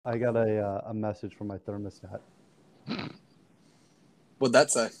I got a message from my thermostat. What'd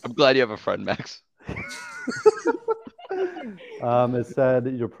that say? I'm glad you have a friend, Max. It said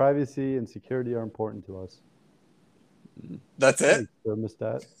your privacy and security are important to us. That's it?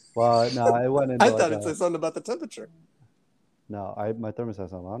 Thermostat. Well, no, it went into I thought it said something about the temperature. No, my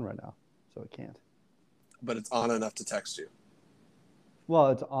thermostat's not on right now, so it can't. But it's on enough to text you. Well,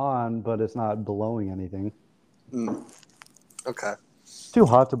 it's on, but it's not blowing anything. Okay. It's too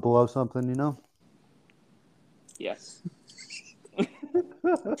hot to blow something, you know? Yes.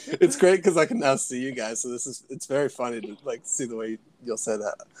 It's great because I can now see you guys, so it's very funny to see the way you'll say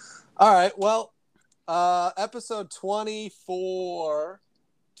that. All right, well, episode 24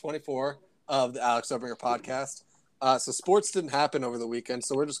 of the Alex Obringer Podcast. So sports didn't happen over the weekend,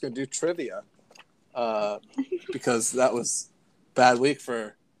 so we're just going to do trivia because that was a bad week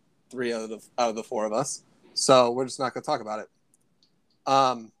for 3 out of the 4 of us. So we're just not going to talk about it.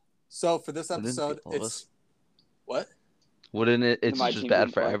 So for this episode, it's what? Wouldn't it? It's My just team bad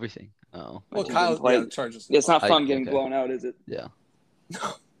didn't for play. everything. Oh. Well, Kyle charges. It's not fun getting okay. blown out, is it? Yeah.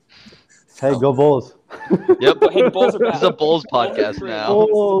 Hey, go Bulls. Yep. But hey, the Bulls are back. This is a Bulls podcast now. This is the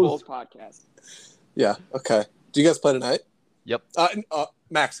Bulls podcast. Yeah. Okay. Do you guys play tonight? Yep.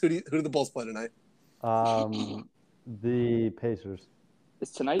 Max, who do the Bulls play tonight? The Pacers.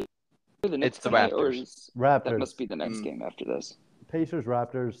 Is tonight the next It's the tonight, Raptors. or is Raptors. that must be the next game after this? Pacers,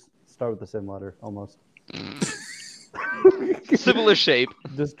 Raptors start with the same letter, almost. Similar shape.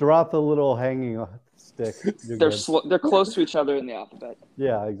 Just drop the little hanging stick. You're They're good. they're close to each other in the alphabet.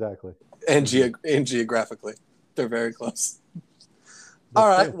 Yeah, exactly. And geographically, they're very close. That's All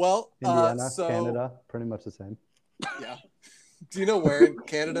right. true. Well, Indiana, so Canada, pretty much the same. yeah. Do you know where in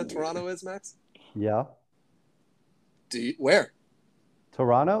Canada Toronto is, Max? Yeah. Where?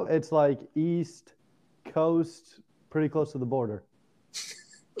 Toronto, it's like East Coast, pretty close to the border.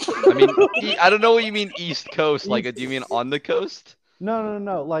 I mean, I don't know what you mean East Coast. Like, do you mean on the coast?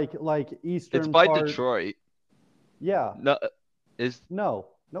 No. Like eastern. It's by part... Detroit. Yeah. No, No,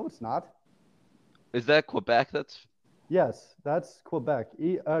 it's not. is that Quebec? Yes, that's Quebec.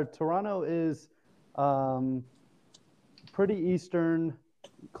 Toronto is pretty eastern,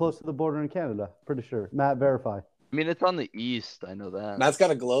 close to the border in Canada. Pretty sure. Matt, verify. I mean, it's on the east. I know that. Matt's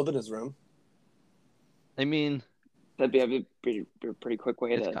got a globe in his room. I mean, That'd be a pretty quick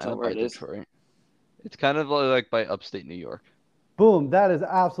way it's to kind tell of where by it is. Detroit. It's kind of like by upstate New York. Boom, that is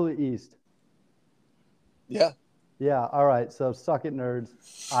absolutely east. Yeah. Yeah, all right. So suck it, nerds.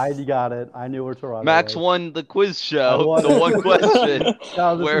 I got it. I knew where Toronto Max was. won the quiz show. won The it. one question.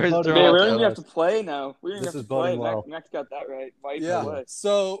 No, this Where is voting Man, we Toronto? don't even have to play now. We don't This even is have to play. voting well. Max got that right. Fight Yeah. away.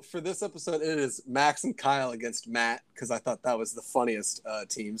 So for this episode, it is Max and Kyle against Matt because I thought that was the funniest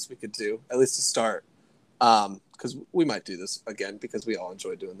teams we could do, at least to start. Because we might do this again because we all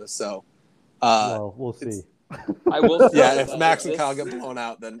enjoy doing this. So, Well, we'll see. I will say yeah, that if Max and this- Kyle get blown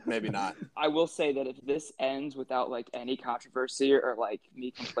out, then maybe not. I will say that if this ends without like any controversy or like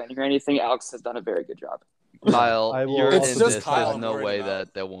me complaining or anything, Alex has done a very good job. Kyle, I will you're also in just this. Kyle There's I'm no worried way about.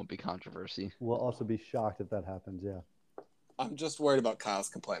 that there won't be controversy. We'll also be shocked if that happens. Yeah. I'm just worried about Kyle's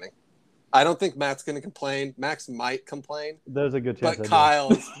complaining. I don't think Matt's going to complain. Max might complain, There's a good chance. but I do.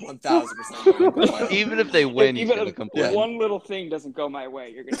 Kyle is 1,000%. Even if they win, he's Even gonna if complain. one little thing doesn't go my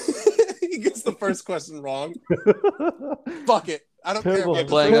way, you're gonna. He gets the first question wrong. Fuck it. I don't Terrible. care. If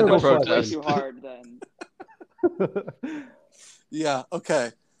Playing under Terrible If protest. too hard, then Yeah.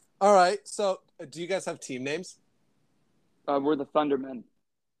 Okay. All right. So, do you guys have team names? we're the Thundermen.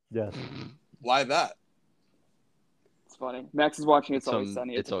 Yes. Why that? It's funny. Max is watching. It's always Some-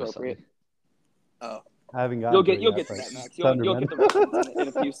 sunny. it's always appropriate. Oh, I haven't gotten. You'll to get it to yet, that, but Max. You'll get the Thunderman. reference in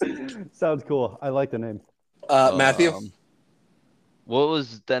a few seasons. Sounds cool. I like the name. Matthew. What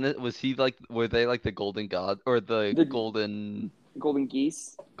was Dennis? Was he like? Were they like the Golden God or the The- Golden Golden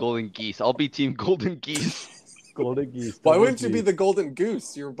Geese. Geese? I'll be Team Golden Geese. Golden Geese. Why Golden wouldn't you be Geese. the golden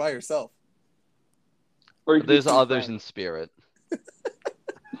goose? You're by yourself. Or you could be There's Team others Frank. in spirit.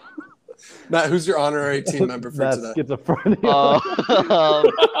 Matt, who's your honorary team member for That's today? schizophrenia. Um,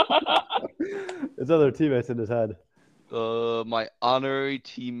 His other teammates in his head. my honorary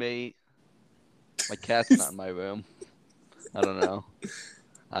teammate. My cat's not in my room. I don't know.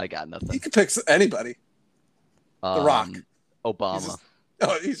 I got You nothing. could pick anybody. The Rock. Obama.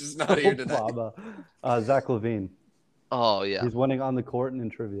 He's just not here today. Obama. Zach Levine. Oh yeah. He's winning on the court and in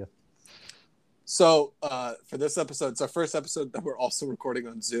trivia. So for this episode, it's our first episode that we're also recording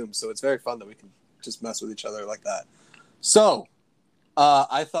on Zoom. So it's very fun that we can just mess with each other like that. So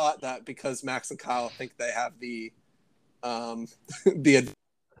I thought that because Max and Kyle think they have the they're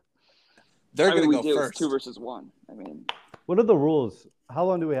going to go It's first. 2 versus 1. I mean, What are the rules? How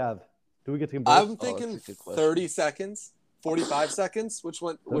long do we have? Do we get to compete? I'm that's thinking a good question. 30 seconds, 45 seconds. Which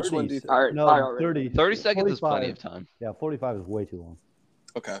one do you 30. think? All right, No, I already. 30 seconds is 45. plenty of time. Yeah, 45 is way too long.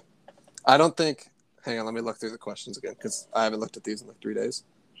 Okay. I don't think. Hang on, let me look through the questions again because I haven't looked at these in like 3 days.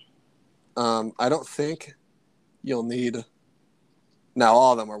 I don't think you'll need. Now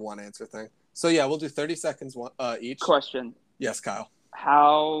all of them are one answer thing. So yeah, we'll do 30 seconds each. Question: Yes, Kyle.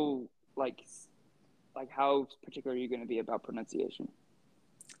 How how particular are you going to be about pronunciation?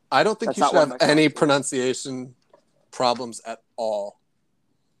 I don't think That's you not should one of have my any questions. pronunciation problems at all.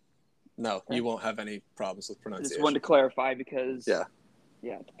 No, Okay. you won't have any problems with I pronunciation. just wanted to clarify because Yeah.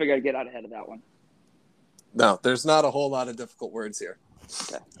 I figured I'd get out ahead of that one. No, there's not a whole lot of difficult words here.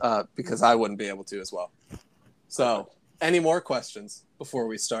 Okay. Because I wouldn't be able to as well. So, any more questions before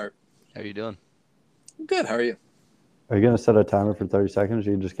we start? How are you doing? Good. How are you? Are you going to set a timer for 30 seconds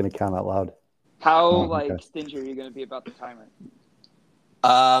or are you just going to count out loud? How Oh, okay. stingy are you going to be about the timer?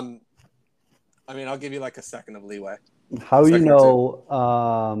 I mean, I'll give you like a second of leeway. How do you Second or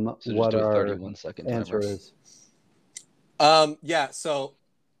know So what just do a our 31-second answer timer. is? Yeah. So,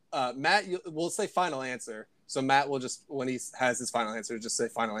 Matt, we'll say final answer. So Matt will just, when he has his final answer, just say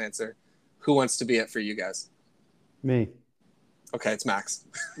final answer. Who wants to be it for you guys? Me. Okay, it's Max.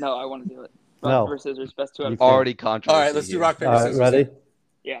 No, I want to do it. No. Rock, paper, scissors, best two out You of can't. three. Already controversy. All right, let's do here. rock, paper, All right, scissors. ready?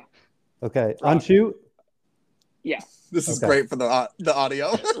 Yeah. Okay. Rock. Unshoot. Yeah. This is Okay. great for the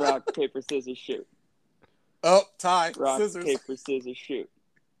audio. Rock, paper, scissors, shoot. Oh, tie. Rock, Scissors. paper, scissors, shoot.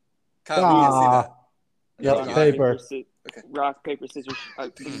 Kyle, we can't see that. Yep, Rock, paper. Okay. Rock, paper, scissors.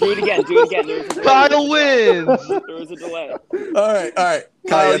 Do it again. Do it again. There was a delay. Kyle wins. There was a delay. All right. Kyle,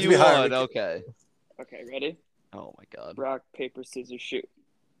 Kyle, you you have to won. be higher. Okay. Okay, ready? Oh my God. Rock, paper, scissors, shoot.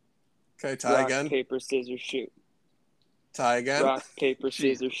 Okay, tie Rock, again. paper, scissors, shoot. Tie again. Rock, paper,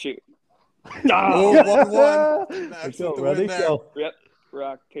 scissors, shoot. Oh, 1-1. Max Let's with go. the Ready? win there. Go. Yep.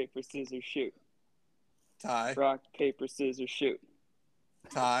 Rock, paper, scissors, shoot. Tie. Rock, paper, scissors, shoot.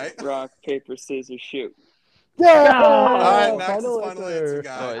 Tie. Rock, paper, scissors, shoot. Yeah! All right, Max's final answer,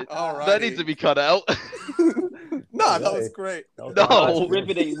 guy. All right. All right. That needs to be cut out. No, that was great. No. That's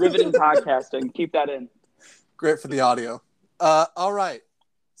riveting podcasting. Keep that in. Great for the audio. All right.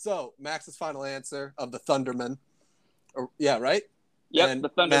 So, Max's final answer of the Thunderman. Yeah, right? Yep, And the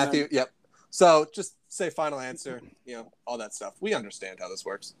Thunderman. Matthew, yep. So, just say final answer, all that stuff. We understand how this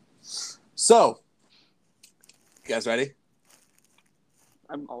works. So, you guys ready?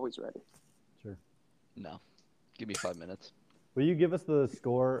 I'm always ready. Sure. No. Give me 5 minutes. Will you give us the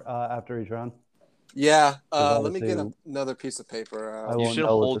score after each round? Yeah. Because Let me get obviously- another piece of paper. I You won't should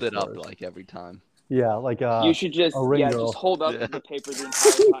know what hold the it up score is. like every time. Yeah, like You should just a ring girl. just hold up Yeah. the paper the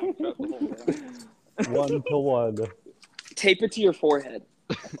entire time throughout the whole thing. 1-1. Tape it to your forehead.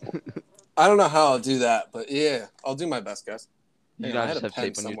 I don't know how I'll do that, but yeah, I'll do my best, guys. You Hang don't on, I just had a have pen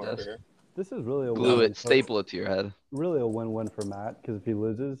tape on your somewhere over desk. here. This is really a Glue win-win it, staple it to your head. really a win-win for Matt because if he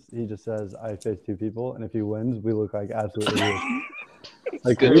loses, he just says I face two people, and if he wins, we look like absolute idiots.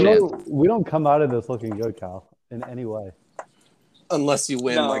 Like Good we don't come out of this looking good, Kyle, in any way. Unless you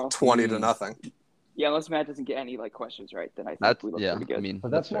win No. like 20-0. Yeah, unless Matt doesn't get any questions right, then I think That's we look yeah. pretty good. I mean,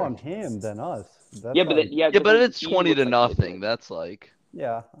 But that's more fair. on him than us. That's yeah, but like, then, yeah, Yeah, but then if it's he 20 looks to like an nothing, idiot. that's like,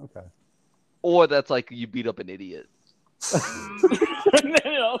 yeah, okay. or that's like you beat up an idiot. And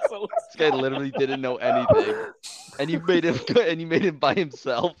then it also looks This guy literally didn't know anything, and you made him by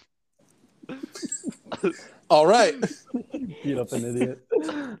himself. All right. Beat up an idiot.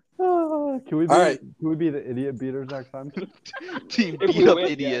 Can we be All right. Can we be the idiot beaters next time? Team If beat we up win,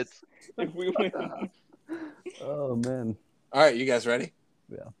 idiots. if we win. Oh man, All right, you guys ready?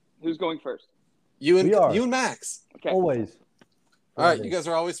 Who's going first? You We are. and Max. Okay. always. All right, you guys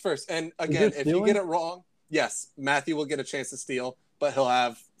are always first. And again, there if you stealing? get it wrong, yes, Matthew will get a chance to steal, but he'll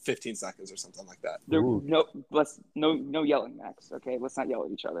have 15 seconds or something like that. There, Ooh. no yelling, Max. Okay, let's not yell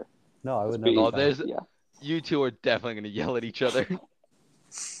at each other. No, I would Let's be- never. Oh, say there's that. Yeah. you two are definitely gonna yell at each other.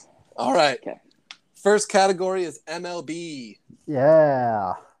 All right. Okay. First category is MLB.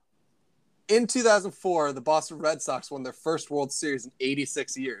 Yeah. In 2004, the Boston Red Sox won their first World Series in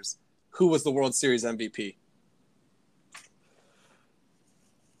 86 years. Who was the World Series MVP?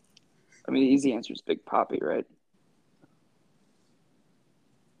 I mean, the easy answer is Big Poppy, right?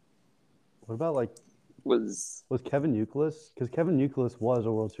 What about like Was Kevin Youkilis? Because Kevin Youkilis was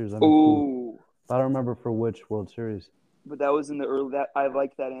a World Series MVP. ooh, I don't remember for which World Series. but that was in the early. That I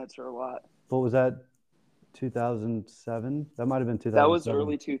like that answer a lot. What was that? 2007? That might have been 2007. That was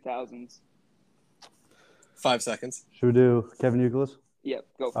early 2000s. 5 seconds. Should we do Kevin Youkilis? Yep,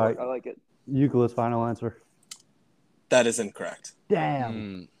 go for All it. right. I like it. Youkilis, final answer. That is incorrect. Damn.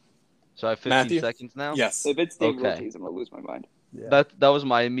 Hmm. So I have 15 Matthew? seconds now. Yes. If it's David Okay. Ortiz, I'm gonna lose my mind. Yeah. That was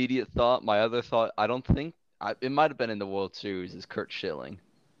my immediate thought. My other thought, I don't think it might have been in the World Series, is Kurt Schilling,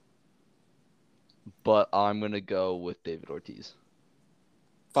 but I'm gonna go with David Ortiz.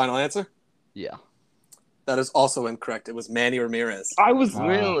 Final answer? Yeah. That is also incorrect. It was Manny Ramirez. I was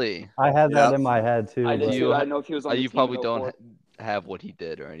Really? I had that Yep. in my head too. I did but- too. I don't know if he was on the You team probably in don't 04. have what he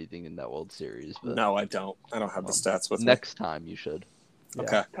did or anything in that World Series, but No, I don't. I don't have the stats with next time you should, yeah,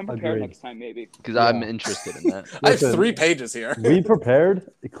 Okay. Come prepared agreed. next time, maybe. because Yeah. I'm interested in that. me. I have Listen, 3 pages here. We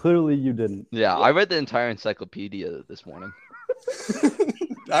prepared. Clearly, you didn't. Yeah, I read the entire encyclopedia this morning.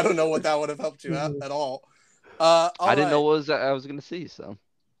 I don't know what that would have helped you out at all. All I didn't know right. what I was gonna see, so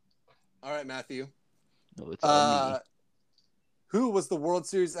All right, Matthew. no, it's all me. Who was the World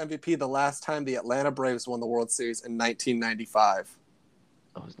Series MVP the last time the Atlanta Braves won the World Series in 1995?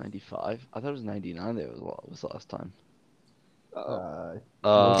 Oh, it was 95. I thought it was 99. That was the last time.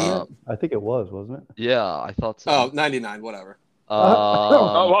 Wasn't it? I think it was, wasn't it? Yeah, I thought so. Oh, 99, whatever.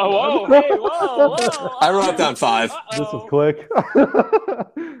 Oh, whoa, hey, whoa. I wrote down 5. This is quick.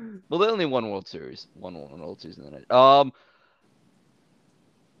 Well, they only won World Series. One World Series in the night.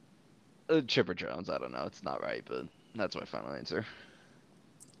 Chipper Jones. I don't know. It's not right, but that's my final answer.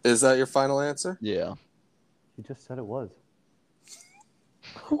 Is that your final answer? Yeah. You just said it was.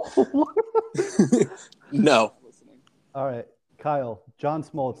 No. Listening. All right, Kyle. John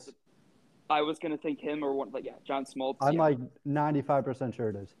Smoltz. I was gonna think him or one, but yeah, John Smoltz. I'm yeah. like 95% sure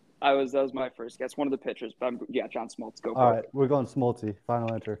it is. That was my first guess. One of the pitchers, but yeah, John Smoltz. Go for All it. right, we're going Smoltzy.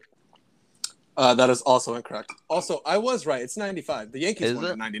 Final answer. That is also incorrect. Also, I was right. It's 95. The Yankees Is won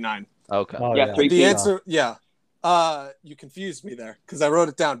it? in 99. Okay. Oh, Yeah, 3 The feet. answer, yeah. You confused me there because I wrote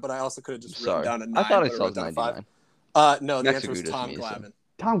it down, but I also could have just written Sorry. down a 9. I thought I but saw wrote down a 5. 99. No, the Next answer was agreed with Tom me, so- Glavine.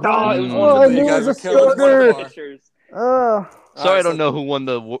 Tom Oh, Glavine. it was Mm. one of I the knew You it guys was are a killing me so sucker. far. pitchers. Sorry, I so- don't know who won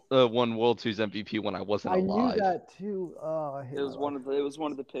the one World Series MVP when I wasn't I knew alive. that too. Oh, I hate It was my one life. of the. It was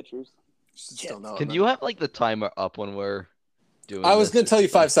one of the pitchers. Just don't know. Can man. you have like the timer up when we're doing? I was this going or to tell you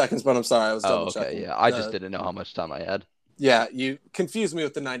something? 5 seconds, but I'm sorry. I was Oh, double okay. checking. Yeah, I just didn't know how much time I had. Yeah, you confused me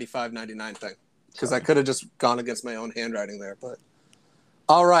with the 95, 99 thing because I could have just gone against my own handwriting there. But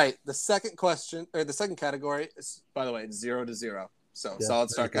all right, the second question or the second category is, by the way, 0-0. So Yeah, solid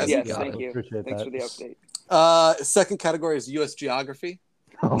start, guys. Yes, got thank it. you. Appreciate Thanks that. for the update. Second category is U.S. geography.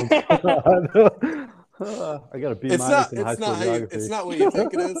 Oh, God. I got a B It's minus not. in high It's school not how you. geography. It's not what you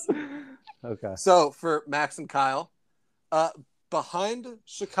think it is. Okay. So for Max and Kyle, behind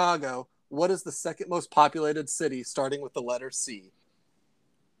Chicago, what is the second most populated city starting with the letter C?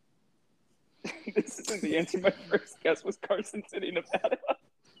 This isn't the answer. My first guess was Carson City, Nevada.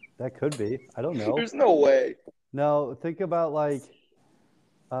 That could be. I don't know. There's no way. No, think about like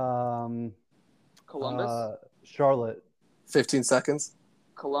Columbus. Charlotte. 15 seconds.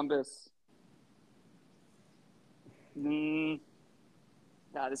 Columbus. Nah,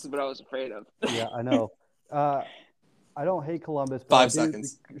 this is what I was afraid of. Yeah, I know. I don't hate Columbus. But 5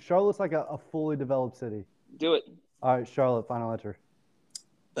 seconds. Charlotte's like a fully developed city. Do it. All right, Charlotte, final answer.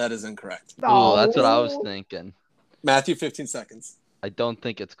 That is incorrect. Oh, that's what I was thinking. Matthew, 15 seconds. I don't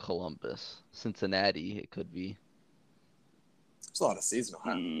think it's Columbus. Cincinnati, it could be. There's a lot of seasonal.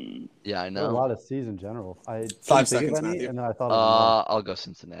 Huh? Yeah, I A know. lot of C's in general. I 5 couldn't think of seconds, any, Matthew. and then I thought of I'll go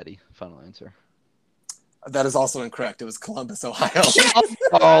Cincinnati. Final answer. That is also incorrect. It was Columbus, Ohio.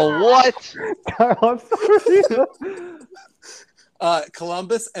 Oh, what? I'm sorry.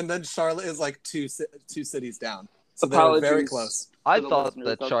 Columbus and then Charlotte is like two cities down. So they're very Apologies. close. I the thought listeners,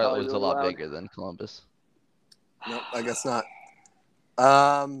 that that's Charlotte probably was a really lot loud. bigger than Columbus. Nope, I guess not.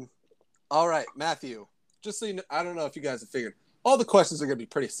 All right, Matthew. Just so you know, I don't know if you guys have figured. All the questions are going to be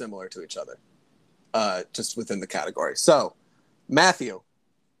pretty similar to each other, just within the category. So, Matthew,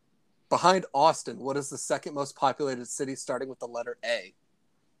 behind Austin, what is the second most populated city starting with the letter A?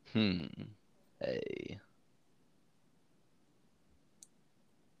 A.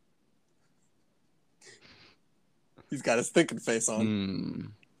 He's got his thinking face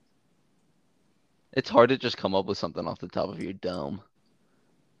on. It's hard to just come up with something off the top of your dome.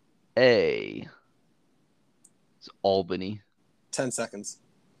 A. It's Albany. 10 seconds.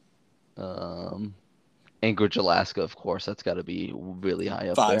 Anchorage, Alaska, of course. That's got to be really high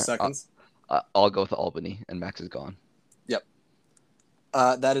up 5 there. seconds. I'll go with Albany, and Max is gone. Yep.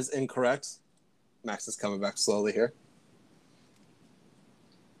 That is incorrect. Max is coming back slowly here.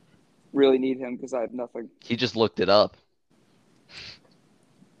 Really need him because I have nothing. He just looked it up.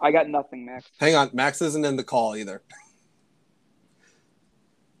 I got nothing, Max. Hang on. Max isn't in the call either.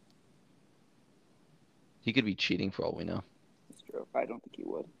 He could be cheating for all we know. It's true. I don't think he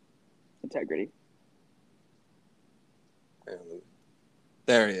would. Integrity.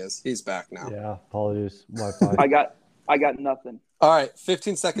 There he is. He's back now. Yeah, apologies. Wi-Fi. I got I got nothing. All right,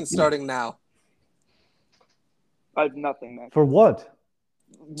 15 seconds starting now. I have nothing, man. For what?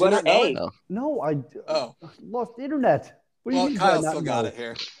 Do you Letter not know A. it? No. No, I Oh, lost the internet. What do you well, mean? Kyle do I not still got know? it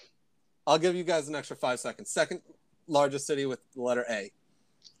here. I'll give you guys an extra 5 seconds. Second largest city with the letter A.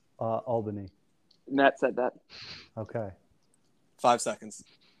 Albany. Matt said that. Okay. 5 seconds.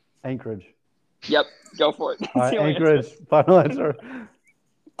 Anchorage. Yep, go for it. All right, See what Anchorage. Final answer.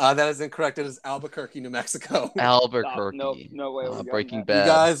 That is incorrect. It is Albuquerque, New Mexico. Albuquerque. No way. We're Breaking that. Bad.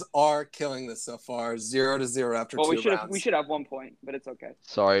 You guys are killing this so far. 0-0 after Well, 2 rounds. we should have 1 point, but it's okay.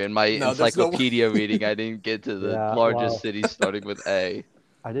 Sorry, in my No, there's no- encyclopedia reading, I didn't get to the Yeah, largest wow. city starting with A.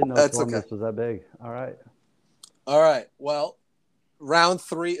 I didn't know That's Columbus okay. was that big. All right. All right. Well, round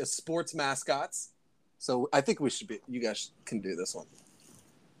 3 is sports mascots. So I think you guys can do this one.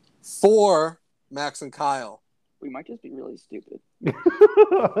 For Max and Kyle. We might just be really stupid. You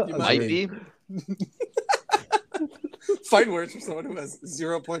Might be. Fight words for someone who has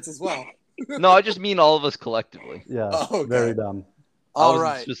 0 points as well. No, I just mean all of us collectively. Yeah. Oh, okay. Very dumb. I All wasn't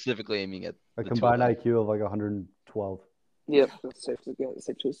right. specifically aiming at A the two combined of them. IQ of like 112. Yep, that's safe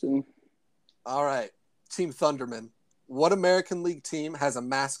to assume. All right. Team Thunderman. What American League team has a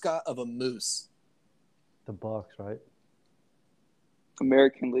mascot of a moose? The Bucks, right?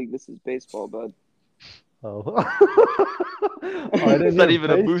 American League. This is baseball, bud. Oh. I didn't It's not hear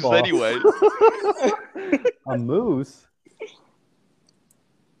even a moose baseball. anyway. A moose?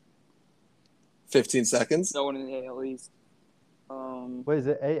 15 seconds. No one in the AL East. Wait, is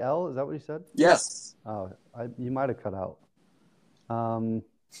it AL? Is that what you said? Yes. Oh, you might have cut out. 5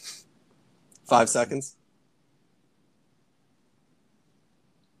 seconds.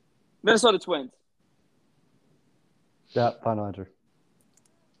 Minnesota Twins. Yeah, final answer.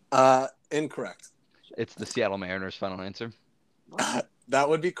 Incorrect. It's the Seattle Mariners' final answer. That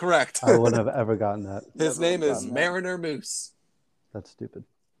would be correct. I wouldn't have ever gotten that. His Never name is gotten that. Mariner Moose. That's stupid.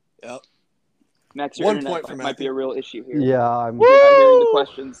 Yep. Max, your 1 internet point for might be Matthew. a real issue here. Yeah, I'm. You're not hearing the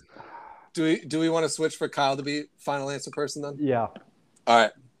questions. Do we want to switch for Kyle to be final answer person then? Yeah.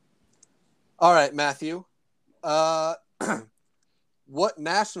 All right, Matthew. What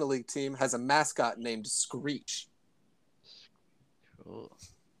National League team has a mascot named Screech? Cool.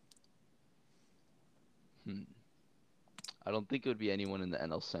 I don't think it would be anyone in the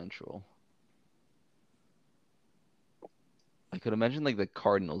NL Central. I could imagine like the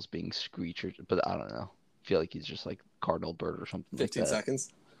Cardinals being Screech, but I don't know. I feel like he's just like Cardinal Bird or something 15 like that. seconds.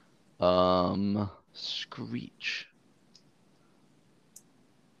 Screech.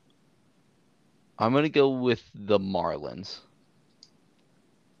 I'm gonna go with the Marlins.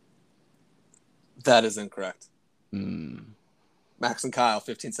 That is incorrect. Hmm. Max and Kyle,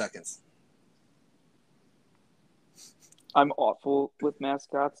 15 seconds. I'm awful with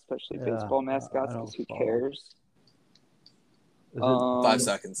mascots, especially Yeah, baseball mascots, I don't because who follow. cares? Is it, 5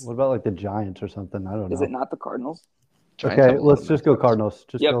 seconds. what about like the Giants or something? I don't know. Is it not the Cardinals? Giants Okay, have a lot let's of just go mascots. Cardinals.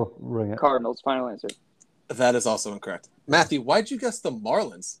 Just Yep. go ring it. Cardinals, final answer. That is also incorrect. Matthew, why'd you guess the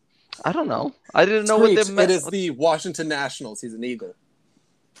Marlins? I don't know. I didn't know what Screech, they meant. it is the Washington Nationals. He's an Eagle.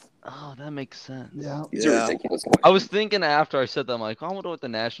 Oh, that makes sense. Yeah. It's a Yeah. ridiculous I was thinking after I said that, I'm like, I wonder what the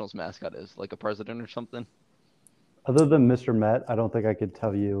Nationals mascot is, like a president or something. Other than Mr. Met, I don't think I could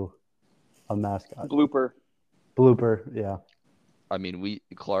tell you a mascot. blooper. Blooper, yeah. I mean,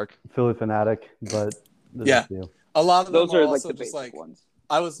 Clark. Philly Fanatic, but there's Yeah. a few. A lot of them Those are like also the just basic like ones.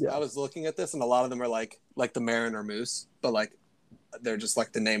 I was Yeah. looking at this, and a lot of them are like the Mariner Moose, but like they're just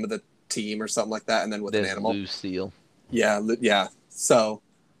like the name of the team or something like that, and then with an There's animal. Lucille. Yeah. So,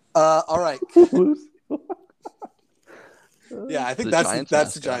 all right. Yeah, I think The that's Giants the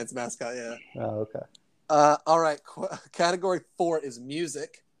mascot. Giants mascot. Yeah. Oh, okay. All right. Category 4 is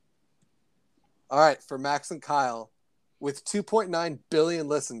music. All right, for Max and Kyle, with 2.9 billion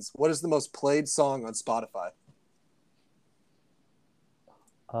listens, what is the most played song on Spotify?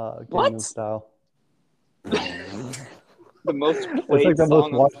 Gangnam Style. The most played like the most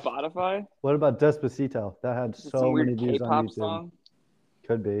song on watched- Spotify? What about Despacito? That had Is it so some many weird views on K-pop YouTube. song?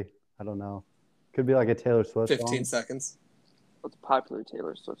 Could be. I don't know. Could be like a Taylor Swift 15 song. seconds. What's a popular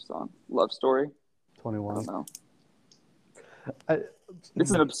Taylor Swift song? Love Story? I 21. don't know. I-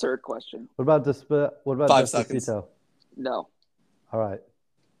 It's an absurd question. What about 5 Despacito? seconds. No. All right.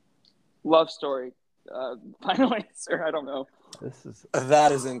 Love Story. Final answer. I don't know. This is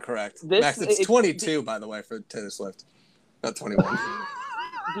That is incorrect. This- Max, it's it- 22, by the way, for Taylor Swift. Not 21.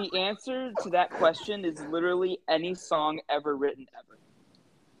 The answer to that question is literally any song ever written ever.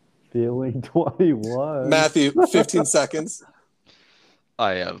 feeling 21. Matthew, 15 seconds.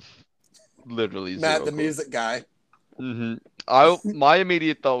 I have literally zero. Matt, the clue. music guy. My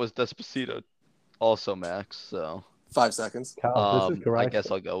immediate thought was Despacito, also Max. So 5 seconds. Cal, this is I correct. guess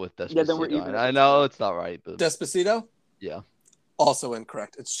I'll go with Despacito. Yeah, then we're even. I know it's not right, but Despacito? yeah. Also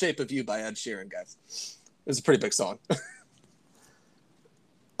incorrect. It's Shape of You by Ed Sheeran, guys. It's a pretty big song.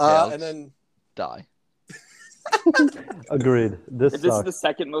 Alex, And then die. Agreed. This If this is sucks. the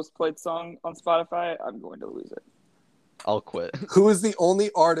second most played song on Spotify, I'm going to lose it. I'll quit. who is the only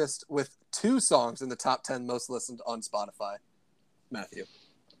artist with 2 songs in the top 10 most listened on Spotify? Matthew.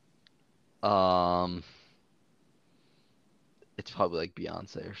 It's probably like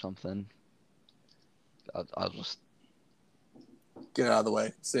Beyonce or something. I'll just Get it out of the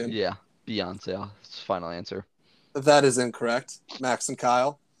way soon. yeah, Beyonce. It's the final answer. That is incorrect. Max and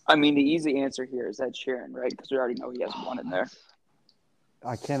Kyle. I mean, the easy answer here is Ed Sheeran, right? Because we already know he has one in there.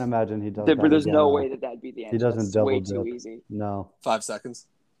 I can't imagine he does But that there's again, no though. way that that'd be the answer. He doesn't That's double way dip. too easy. No. 5 seconds.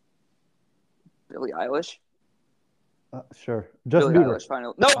 Billie Eilish. Sure. Justin Billie Bieber. Eilish.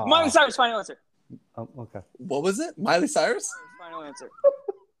 Final. No, Aw. Miley Cyrus. Final answer. Okay. What was it? Miley Cyrus? Final answer.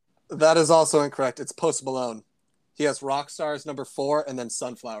 That is also incorrect. It's Post Malone. He has Rockstars number 4 and then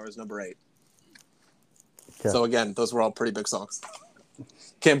Sunflowers number 8. Okay. So again, those were all pretty big songs.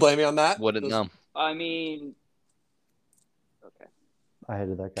 Can't blame me on that. Wouldn't know. I mean, okay. I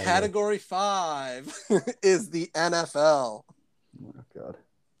hated that guy. Category 5 is the NFL Oh, God.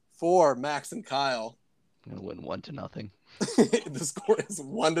 for Max and Kyle. I'm gonna win 1-0. The score is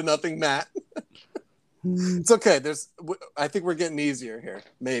 1-0, Matt. It's okay. I think we're getting easier here.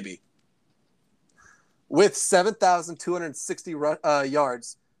 Maybe. With 7,260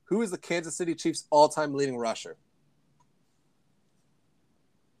 yards, who is the Kansas City Chiefs' all-time leading rusher?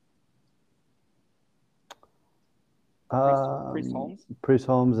 Priest Holmes? Priest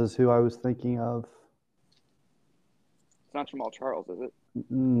Holmes is who I was thinking of. It's not Jamal Charles, is it?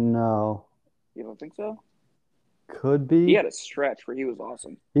 No. You don't think so? Could be. He had a stretch where he was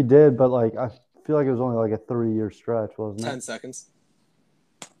awesome. He did, but like I feel like it was only like a 3-year stretch, wasn't 10 it? seconds.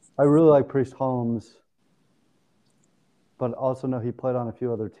 I really like Priest Holmes, but also know he played on a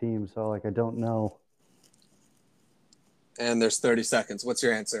few other teams, so like I don't know. And there's 30 seconds. What's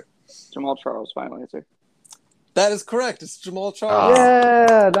your answer? Jamal Charles, final answer. That is correct. It's Jamal Charles.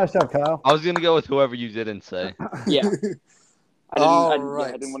 Yeah, nice job, Kyle. I was gonna go with whoever you didn't say. Yeah. All I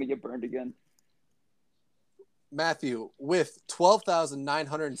right. didn't want to get burned again. Matthew, with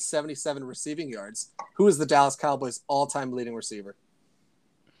 12,977 receiving yards, who is the Dallas Cowboys' all-time leading receiver?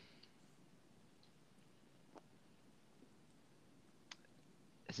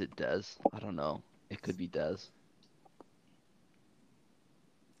 Is it Dez? I don't know. It could be Dez.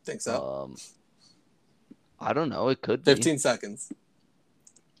 Think so? I don't know. It could be. 15 seconds.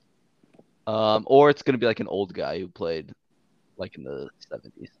 Or it's gonna be like an old guy who played like in the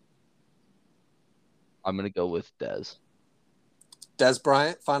 70s. I'm gonna go with Dez. Des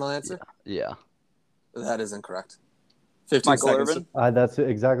Bryant, final answer? Yeah. That is incorrect. 15 Michael seconds. Irvin? That's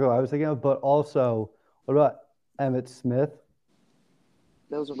exactly what I was thinking of. But also, what about Emmitt Smith?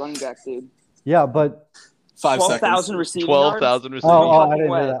 That was a running back, dude. Yeah, but 5 seconds. 12,000 receiving yards? 12,000 receiving. I fucking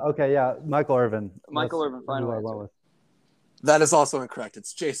didn't way. hear that. Okay, yeah, Michael Irvin. Michael That's Irvin, final who I answer. went with. That is also incorrect.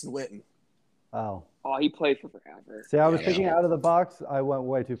 It's Jason Witten. Oh, Oh, he played for forever. see, I was Yeah. thinking out of the box. I went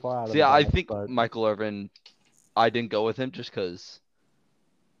way too far out of See, the I box. think but Michael Irvin, I didn't go with him just because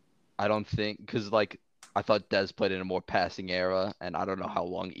I don't think, because like I thought Dez played in a more passing era, and I don't know how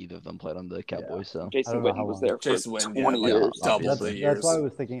long either of them played on the Cowboys. So I Jason don't know Witten how was long. there for Jason Witten, 20 yeah, years. like double obviously. the years. that's why I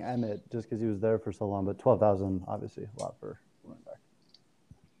was thinking Emmett, just because he was there for so long. But 12,000, obviously, a lot for running back.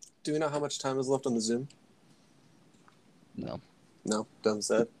 Do we know how much time is left on the Zoom? no, No, doesn't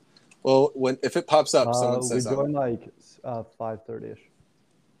say it. Well, if it pops up, someone say We something. joined like 5:30ish.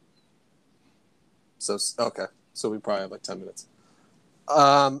 So okay, so we probably have like 10 minutes.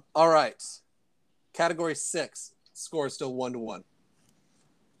 All right. Category 6. Score is still 1-1.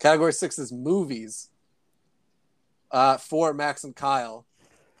 Category 6 is movies. For Max and Kyle,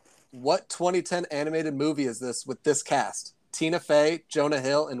 what 2010 animated movie is this with this cast? Tina Fey, Jonah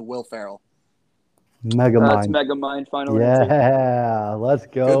Hill, and Will Ferrell. That's Megamind. Megamind, final answer. Yeah, let's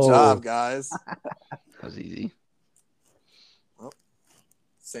go. Good job, guys. that was easy.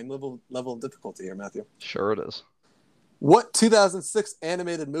 Same level of difficulty here, Matthew. Sure it is. What 2006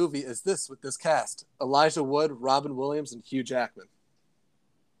 animated movie is this with this cast? Elijah Wood, Robin Williams, and Hugh Jackman.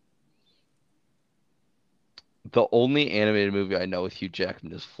 The only animated movie I know with Hugh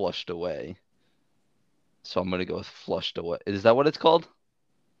Jackman is Flushed Away. So I'm gonna go with Flushed Away. Is that what it's called?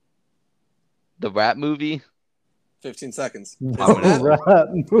 The rap movie? 15 seconds. The rap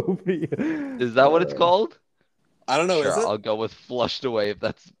movie. Is that what it's called? I don't know. Sure, Is it? I'll go with Flushed Away if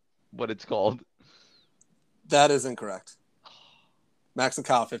that's what it's called. That is incorrect. Max and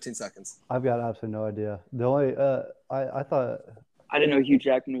Kyle, 15 seconds. I've got absolutely no idea. The only I thought. I didn't know Hugh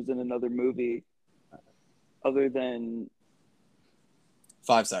Jackman was in another movie other than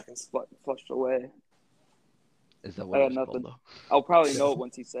 5 seconds. Flushed Away. Is that I what it got was nothing. called, though? I'll probably know it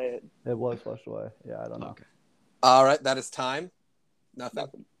once you say it. It was Flushed Away. Yeah, I don't know. Okay. All right, that is time. Nothing.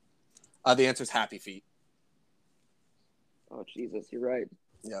 Nothing. The answer is Happy Feet. Oh Jesus, you're right.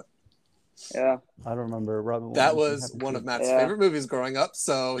 Yeah. Yeah. I don't remember. Robin That Williams was and one Happy of Feet. Matt's Yeah. favorite movies growing up,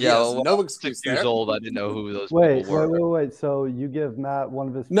 so he Yeah, has well, no I'm excuse 6 years there. old. I didn't know who those Wait, people were. wait. So you give Matt one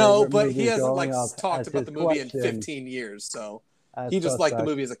of his No, favorite but movies he hasn't growing up talked as about his the movie in question 15 years, so as he just liked the suspect.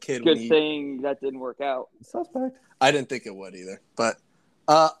 movie as a kid. When Good thing that didn't work out. Suspect. I didn't think it would either, but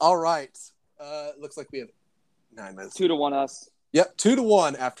all right. Looks like we have 9 minutes. 2-1 us. Yep,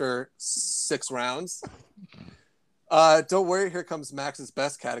 2-1 after 6 rounds. Don't worry, here comes Max's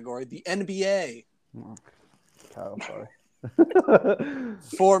best category, the NBA. Oh, Kyle, sorry.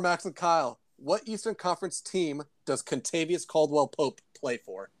 For Max and Kyle, what Eastern Conference team does Contavious Caldwell-Pope play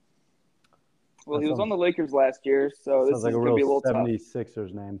for? Well, That he was sounds- on the Lakers last year, so this Sounds is like a going to be a real little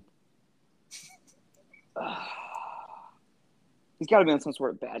 76ers name. tough. He's got to be on some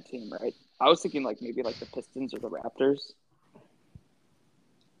sort of bad team, right? I was thinking maybe the Pistons or the Raptors.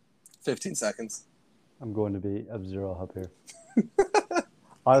 15 seconds. I'm going to be F-Zero up here.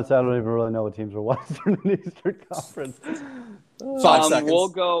 Honestly, I don't even really know what teams are Western and Eastern Conference. 5 seconds. We'll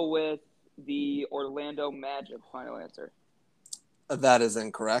go with the Orlando Magic. Final answer. That is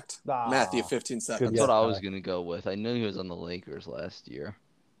incorrect. Ah, Matthew, 15 seconds. That's guess, what I was Ty. going to go with. I knew he was on the Lakers last year.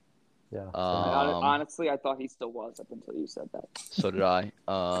 Yeah. Honestly, I thought he still was up until you said that. So did I.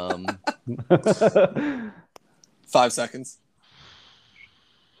 5 seconds.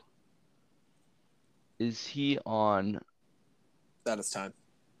 Is he on? That is time.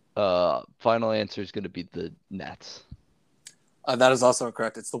 Final answer is going to be the Nets. That is also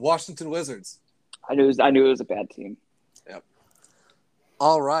incorrect. It's the Washington Wizards. I knew it was a bad team. Yep.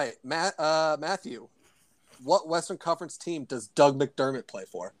 All right, Matthew. What Western Conference team does Doug McDermott play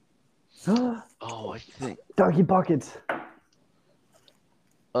for? Oh, I think. Doggy buckets.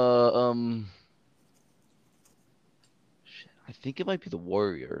 Shit, I think it might be the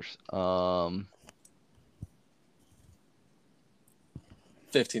Warriors.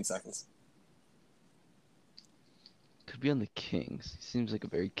 15 seconds. Could be on the Kings. He seems like a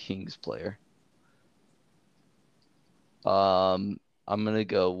very Kings player. I'm gonna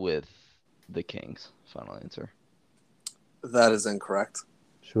go with the Kings. Final answer. That is incorrect.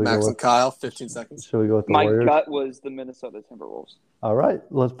 Should we Max go and with, Kyle, 15 seconds. should we go with the My Warriors? gut was the Minnesota Timberwolves. All right,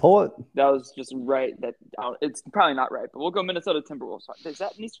 let's pull it. That was just right. It's probably not right, but we'll go Minnesota Timberwolves. Is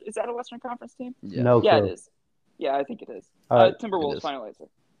that a Western Conference team? Yeah. No Yeah, clue. it is. Yeah, I think it is. All right. Timberwolves. It is. Final answer.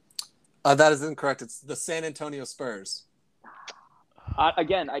 That is incorrect. It's the San Antonio Spurs.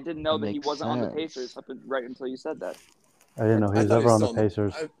 Again, I didn't know that he Makes wasn't on the sense. Pacers right until you said that. I didn't know he I was thought ever on the still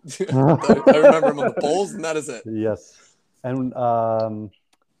Pacers. I remember him on the Bulls, and that is it. Yes. And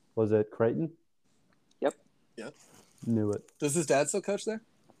was it Creighton? Yep. Yep. Knew it. Does his dad still coach there?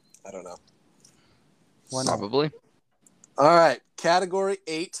 I don't know. Why not? Probably. All right, category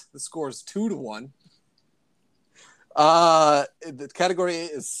 8. The score is 2-1. The category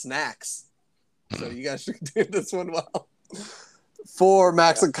 8 is snacks, so you guys should do this one well. For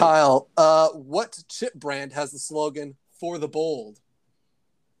Max and Kyle, what chip brand has the slogan "For the Bold"?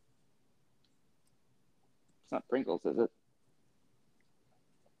 It's not Pringles, is it?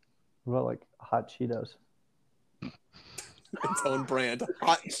 What about like hot Cheetos? Its own brand,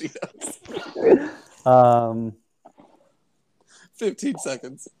 Hot Cheetos. 15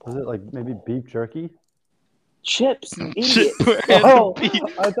 seconds. Was it like maybe beef jerky? Chips, Chip idiot. brand Oh, beef.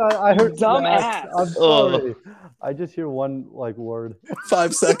 I thought I heard Dumbass. snacks. I'm sorry. I just hear one word.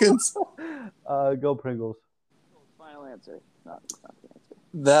 5 seconds. Go Pringles. Final answer. No, it's not the answer.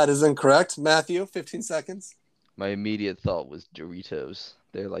 That is incorrect. Matthew, 15 seconds. My immediate thought was Doritos.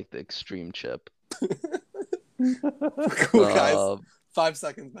 They're like the extreme chip. Cool, guys. 5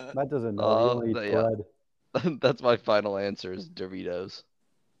 seconds, Matt. Matt doesn't know. He only eats yeah. bread. That's my final answer is Doritos.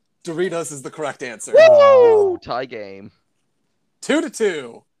 Doritos is the correct answer. Woo! Tie game.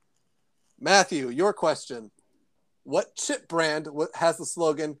 2-2. Matthew, your question. What chip brand has the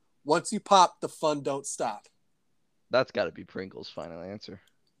slogan, "Once you pop, the fun don't stop"? That's got to be Pringles' final answer.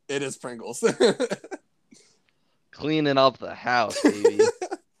 It is Pringles. Cleaning up the house, baby.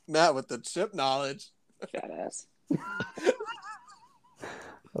 Matt with the chip knowledge. Fat ass. That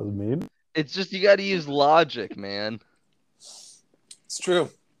was mean. It's just you got to use logic, man. It's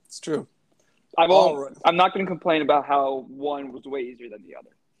true. It's true. I'm right. not going to complain about how one was way easier than the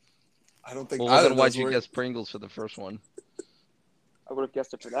other. I don't think Well, either then of why'd those you were... guess Pringles for the first one? I would have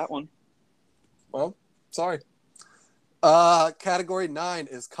guessed it for that one. Well, sorry. Category 9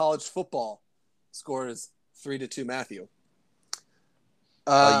 is college football. Score is 3-2 Matthew.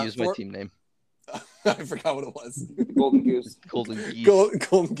 I'll use my team name. I forgot what it was. Golden Goose. Golden Geese.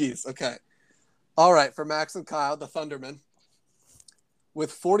 Golden Geese. Okay. All right. For Max and Kyle, the Thundermen.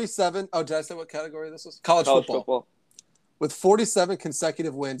 With 47. Oh, did I say what category this was? College football. With 47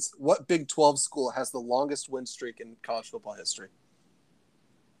 consecutive wins, what Big 12 school has the longest win streak in college football history?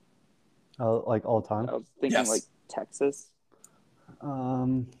 Like all time? I was thinking like Texas.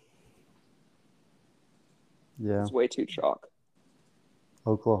 Yeah. It's way too chalk.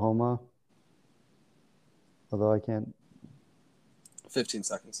 Oklahoma. Although I can't. 15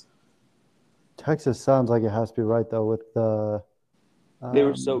 seconds. Texas sounds like it has to be right though with the. They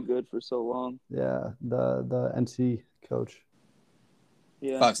were so good for so long. Yeah, the NC coach.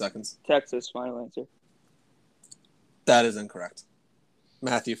 Yeah. 5 seconds. Texas, final answer. That is incorrect.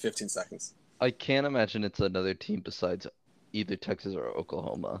 Matthew, 15 seconds. I can't imagine it's another team besides either Texas or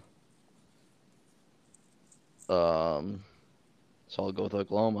Oklahoma. So I'll go with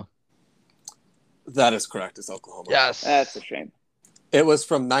Oklahoma. That is correct. It's Oklahoma. Yes. That's a shame. It was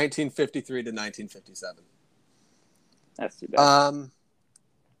from 1953 to 1957. That's too bad.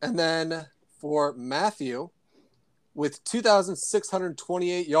 And then for Matthew, with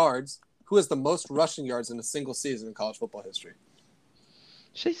 2,628 yards, who has the most rushing yards in a single season in college football history?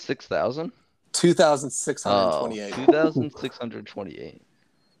 Say 6,000? 2,628. 2,628.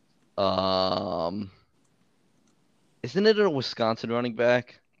 Isn't it a Wisconsin running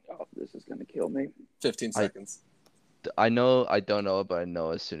back? Oh, this is gonna kill me. 15 seconds. I know. I don't know it, but I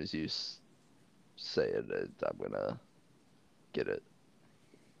know as soon as you say it, I'm gonna get it.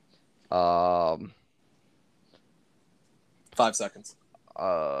 5 seconds.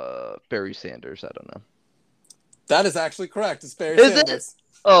 Barry Sanders. I don't know. That is actually correct. It's Barry Is Sanders. it?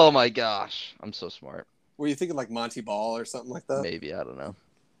 Oh my gosh, I'm so smart. Were you thinking like Monty Ball or something like that? Maybe, I don't know.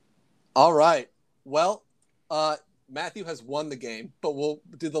 All right. Well, Matthew has won the game, but we'll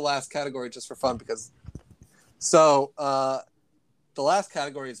do the last category just for fun because. So, the last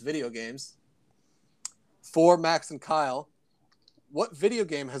category is video games. For Max and Kyle, what video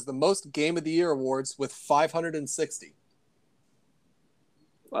game has the most Game of the Year awards with 560?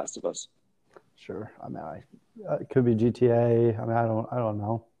 Last of Us. Sure. I mean, it could be GTA. I mean, I don't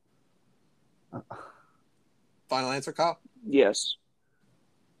know. Final answer, Kyle? Yes.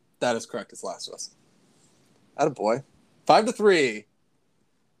 That is correct. It's Last of Us. Attaboy. 5-3.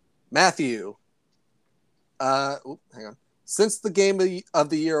 Matthew. Hang on. Since the Game of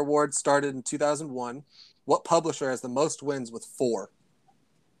the Year award started in 2001, what publisher has the most wins with 4?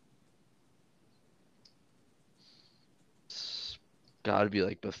 It's gotta be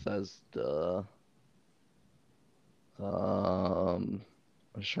like Bethesda. I'm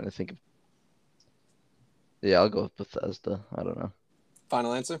just trying to think of. Yeah, I'll go with Bethesda. I don't know.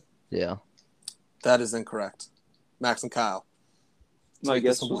 Final answer? Yeah. That is incorrect. Max and Kyle. My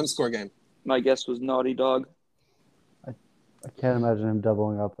guess was a one-score game. My guess was Naughty Dog. I can't imagine him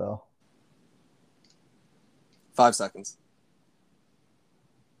doubling up though. 5 seconds.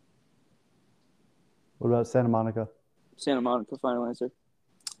 What about Santa Monica? Santa Monica, final answer.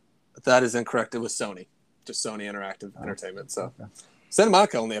 That is incorrect. It was Sony. Just Sony Interactive Entertainment. So Santa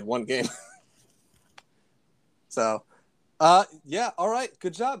Monica only had one game. So, yeah. All right.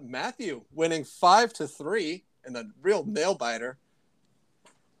 Good job, Matthew, winning 5-3 in a real nail biter.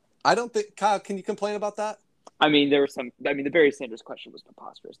 I don't think Kyle. Can you complain about that? I mean, the Barry Sanders question was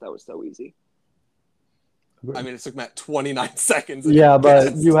preposterous. That was so easy. I mean, it took Matt 29 seconds. Yeah,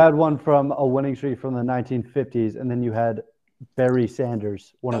 but you had one from a winning streak from the 1950s, and then you had Barry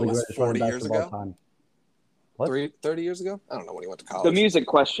Sanders, one of the greatest running backs of all time. What? 30 years ago? I don't know when he went to college. The music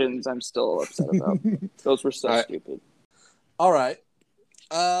questions, I'm still upset about. Those were so stupid. All right.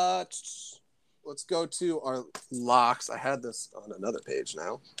 Let's go to our locks. I had this on another page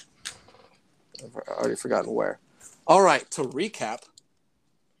now. I've already forgotten where. All right. To recap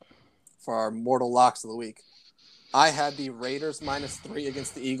for our mortal locks of the week, I had the Raiders -3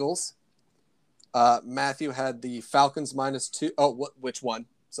 against the Eagles. Matthew had the Falcons -2. Oh, which one?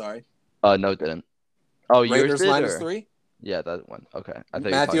 Sorry. No, it didn't. Oh, Raiders yours did, -3. Yeah, that one. Okay. I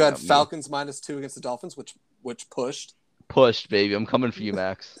thought Matthew had Falcons -2 against the Dolphins, which pushed. Pushed, baby. I'm coming for you,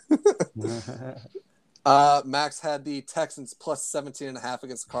 Max. Max had the Texans +17.5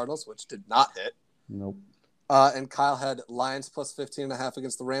 against the Cardinals, which did not hit. Nope. And Kyle had Lions +15.5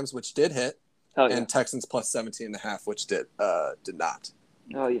 against the Rams, which did hit. Hell yeah. And Texans +17.5, which did not.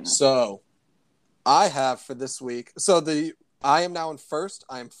 Oh, yeah. So I have for this week. I am now in first.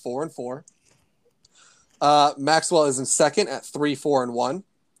 I am 4-4. Maxwell is in second at 3-4-1.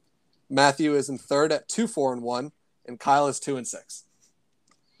 Matthew is in third at 2-4-1, and Kyle is 2-6.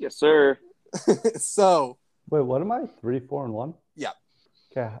 Yes, sir. So wait, what am I? 3, 4, and 1? Yeah.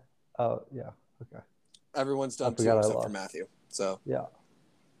 Okay. Oh, yeah. Okay. Everyone's done 2 except for Matthew. So yeah.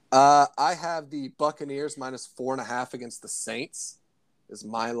 I have the Buccaneers minus 4.5 against the Saints is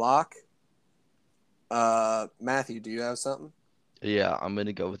my lock. Matthew, do you have something? Yeah, I'm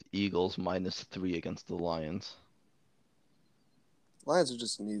gonna go with Eagles minus 3 against the Lions. Lions are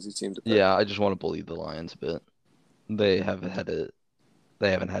just an easy team to pick. Yeah, I just want to believe the Lions a bit. They haven't had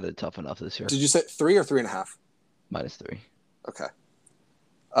it tough enough this year. Did you say 3 or 3.5? Minus 3. Okay.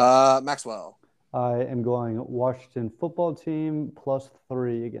 Maxwell. I am going Washington football team plus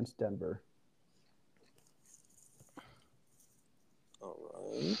 3 against Denver. All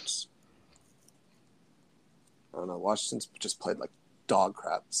right. I don't know. Washington's just played like dog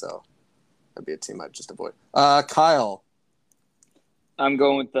crap, so that'd be a team I'd just avoid. Kyle. I'm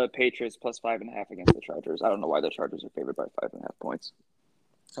going with the Patriots plus 5.5 against the Chargers. I don't know why the Chargers are favored by 5.5 points.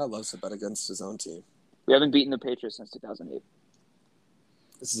 Kyle loves to bet against his own team. We haven't beaten the Patriots since 2008.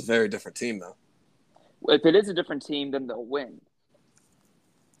 This is a very different team, though. If it is a different team, then they'll win.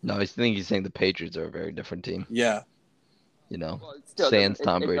 No, I think he's saying the Patriots are a very different team. Yeah. You know, Well, it still sans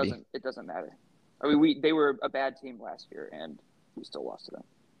Tom Brady. It doesn't matter. I mean, they were a bad team last year, and we still lost to them.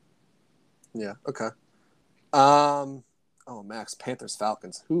 Yeah. Okay. Oh, Max, Panthers,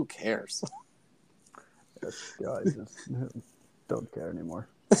 Falcons. Who cares? Yeah, I just don't care anymore.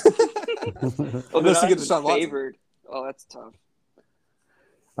 Well, they're not even favored. Oh, that's tough.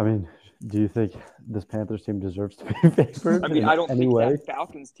 I mean, do you think this Panthers team deserves to be favored? I mean, I don't think way? that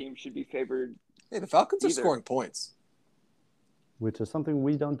Falcons team should be favored. Hey, the Falcons either. are scoring points. Which is something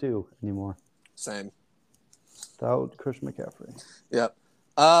we don't do anymore. Same. Without Christian McCaffrey. Yep.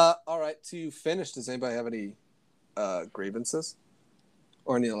 All right. To finish, does anybody have any grievances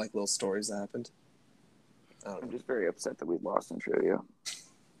or any like little stories that happened? I'm just very upset that we lost in trivia.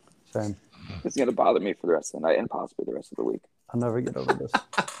 Same. It's going to bother me for the rest of the night and possibly the rest of the week. I'll never get over this.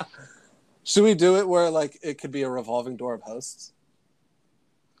 Should we do it where like it could be a revolving door of hosts?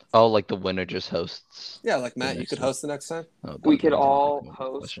 Oh, like the winner just hosts. Yeah, like Matt, you could host the next time. Oh, We God, could those are all good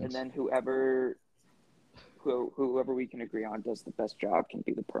host, questions. and then whoever we can agree on does the best job can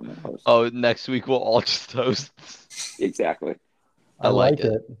be the permanent host. Oh, next week we'll all just host. Exactly. I like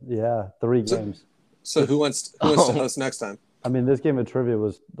it. Yeah, 3 games. So who wants to host next time? I mean, this game of trivia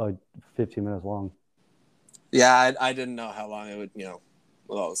was like 15 minutes long. Yeah, I didn't know how long it would, with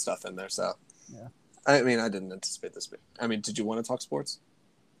all the stuff in there. So, yeah. I mean, I didn't anticipate this. I mean, did you want to talk sports?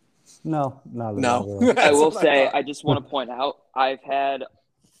 No, not No. I will say, I just want to point out, I've had a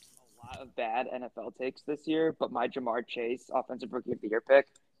lot of bad NFL takes this year, but my Jamar Chase Offensive Rookie of the Year pick.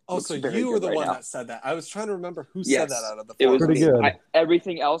 Oh, so you were the one that said that. I was trying to remember who said that out of the four. It was pretty good.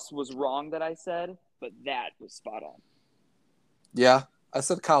 Everything else was wrong that I said, but that was spot on. Yeah, I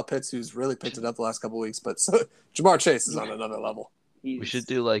said Kyle Pitts, who's really picked it up the last couple of weeks, but Jamar Chase is on another level. We should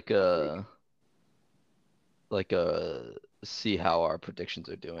do like a see how our predictions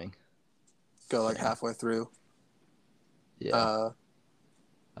are doing. Go like halfway through. Yeah.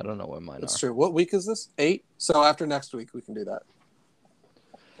 I don't know where mine That's are. true. What week is this? 8? So after next week, we can do that.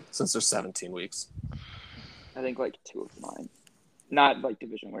 Since there's 17 weeks. I think like 2 of mine. Not like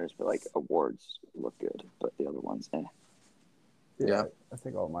division winners, but like awards look good, but the other ones, Yeah. I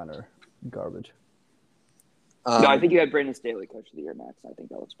think all mine are garbage. No, I think you had Brandon Staley Coach of the Year, Max. I think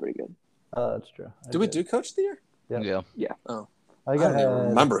that looks pretty good. That's true. Did we do Coach of the Year? Yeah. Oh. I I don't even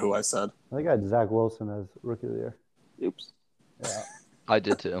remember who I said. I think I had Zach Wilson as Rookie of the Year. Oops. Yeah. I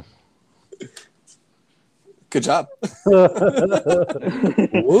did too. Good job.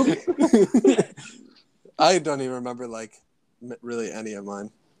 Whoops. I don't even remember like really any of mine.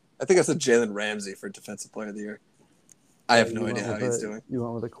 I think I said Jalen Ramsey for Defensive Player of the Year. I have no idea how he's doing. You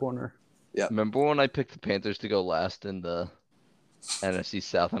went with a corner. Yeah. Remember when I picked the Panthers to go last in the NFC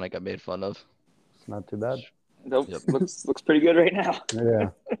South and I got made fun of? It's not too bad. Nope. Yep. Looks pretty good right now.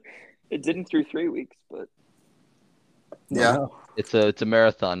 Yeah. It didn't through 3 weeks, but Yeah. No. It's a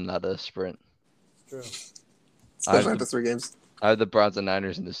marathon, not a sprint. True. Especially after 3 games. I have the Browns and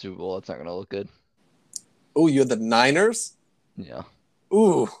Niners in the Super Bowl. It's not gonna look good. Oh, you had the Niners? Yeah.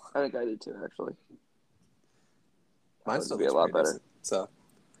 Ooh. I think I did too, actually. Mine's That would be a lot better. decent. So,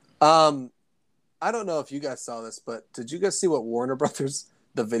 I don't know if you guys saw this, but did you guys see what Warner Brothers,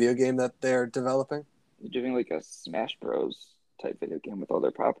 the video game that they're developing? They're doing like a Smash Bros type video game with all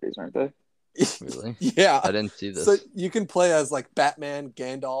their properties, aren't they? Really? Yeah. I didn't see this. So you can play as like Batman,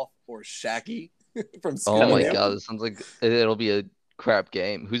 Gandalf, or Shaggy from Oh my Scooby-Doo. god, this sounds like it'll be a crap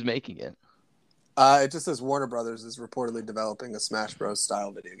game. Who's making it? It just says Warner Brothers is reportedly developing a Smash Bros.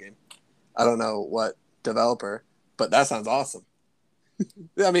 Style video game. I don't know what developer, but that sounds awesome.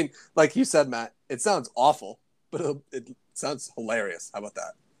 I mean, like you said, Matt, it sounds awful, but it sounds hilarious. How about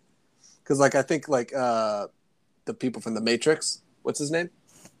that? Because, like, I think, like, the people from The Matrix, what's his name?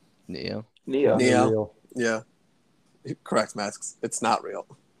 Neo. Neo. Yeah. Correct, Max. It's not real.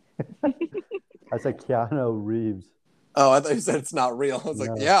 I said Keanu Reeves. Oh, I thought you said it's not real. I was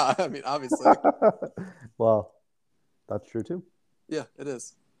like, yeah, I mean, obviously. Well, that's true, too. Yeah, it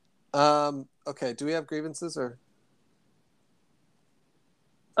is. Okay, do we have grievances or?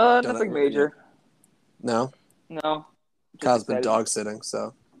 Nothing major. No? No. Kyle's been dog sitting,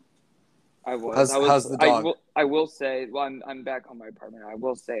 so. I was. How's the dog? I will say, well, I'm back on my apartment. I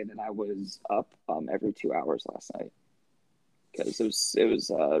will say that I was up every 2 hours last night because it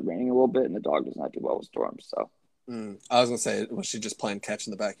was raining a little bit and the dog does not do well with storms. So. I was gonna say, was she just playing catch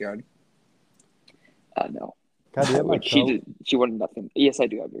in the backyard? No. God, do you have my coat? She wanted nothing. Yes, I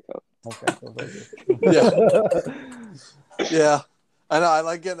do have your coat. Okay. Yeah. I know. I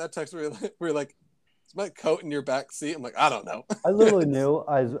like getting that text where you're like, is my coat in your back seat? I'm like, I don't know. I literally knew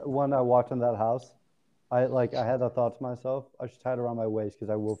when I walked in that house, I had the thought to myself, I should tie it around my waist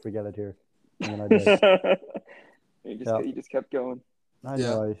because I will forget it here. And then I did. You just kept going. I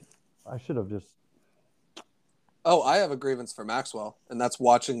know. I should have just. Oh, I have a grievance for Maxwell, and that's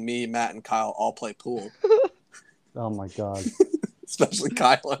watching me, Matt, and Kyle all play pool. Oh my God. Especially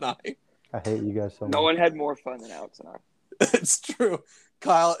Kyle and I. I hate you guys so much. No one had more fun than Alex and I. It's true.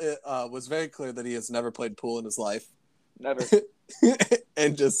 Kyle was very clear that he has never played pool in his life. Never.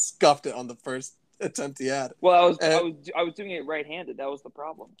 And just scuffed it on the first attempt he had. Well, I was doing it right-handed. That was the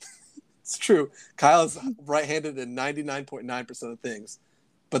problem. It's true. Kyle is right-handed in 99.9% of things.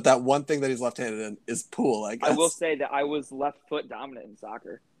 But that one thing that he's left-handed in is pool, I guess. I will say that I was left foot dominant in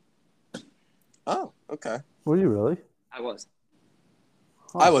soccer. Oh, okay. Were you really? I was.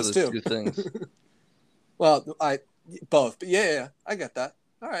 Huh. I was too. Two things. Well, both. But yeah, I get that.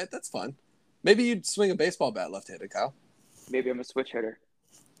 All right, that's fun. Maybe you'd swing a baseball bat left-handed, Kyle. Maybe I'm a switch hitter.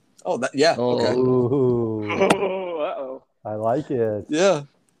 Oh, okay. Ooh. Uh-oh. I like it. Yeah.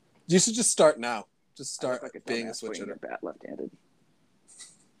 You should just start now. Just start like being a switch hitter. A bat left-handed.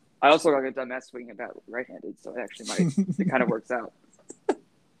 I also got a dumbass swinging a bat right-handed, so it actually it kind of works out.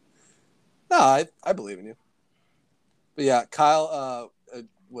 No, I believe in you. But yeah, Kyle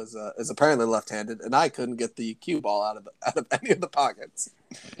is apparently left-handed, and I couldn't get the cue ball out of any of the pockets.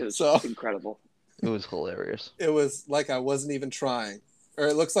 It was so incredible. It was hilarious. It was like I wasn't even trying, or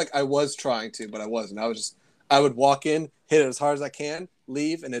it looks like I was trying to, but I wasn't. I would walk in, hit it as hard as I can,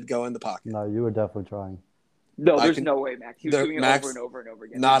 leave, and it'd go in the pocket. No, you were definitely trying. No, there's no way, Max. He was doing it over and over and over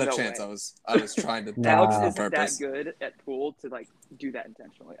again. Not there's a chance. Way. I was trying to. Alex on isn't purpose. that good at pool to do that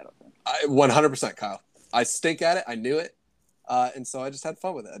intentionally. I don't think. 100%, Kyle. I stink at it. I knew it, and so I just had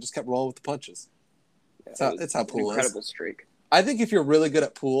fun with it. I just kept rolling with the punches. Yeah, it's how pool is. Incredible streak. I think if you're really good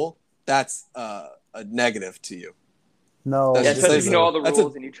at pool, that's a negative to you. No, especially if you know all the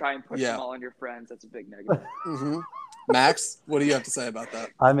rules and you try and push them all on your friends. That's a big negative. Mm-hmm. Max, what do you have to say about that?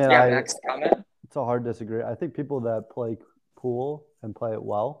 I mean, Max, comment. It's a hard disagree. I think people that play pool and play it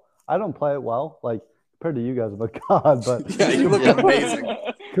well. I don't play it well, like compared to you guys, but God, but yeah, you look amazing.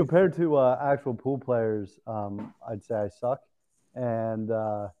 Compared to actual pool players, I'd say I suck. And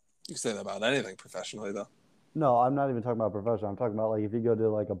you can say that about anything professionally, though. No, I'm not even talking about professional. I'm talking about like if you go to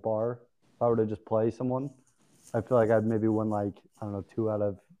like a bar, if I were to just play someone, I feel like I'd maybe win like, I don't know, 2 out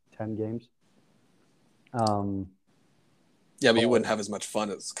of 10 games. Yeah, but you wouldn't have as much fun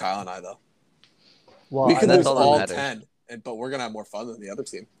as Kyle and I, though. Well, we can lose all 10, but we're going to have more fun than the other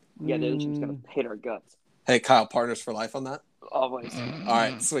team. Yeah, the other team's going to hit our guts. Hey, Kyle, partners for life on that? Always. All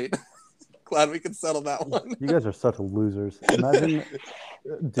right, sweet. Glad we can settle that one. You guys are such losers. Imagine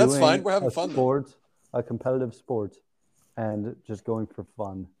That's fine. We're having fun. A competitive sport, and just going for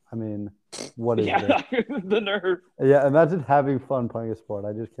fun. I mean, what is this? The nerve. Yeah, imagine having fun playing a sport.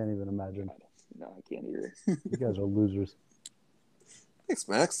 I just can't even imagine. No, I can't either. You guys are losers. Thanks,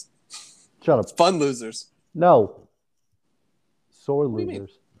 Max. Shut up. Fun losers. No. Sore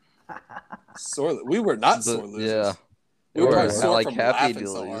losers. We were not sore losers. Yeah. We were probably sore like from happy laughing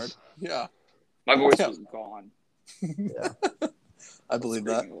so hard. Yeah. My voice was gone. Yeah. I believe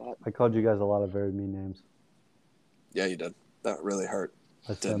that. I called you guys a lot of very mean names. Yeah, you did. That really hurt.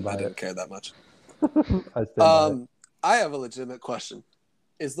 I didn't care that much. I stand by it. I have a legitimate question.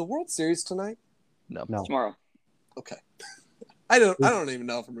 Is the World Series tonight? No. Tomorrow. Okay. I don't even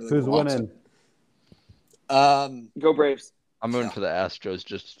know if I'm really Who's winning? Go Braves. I'm rooting for the Astros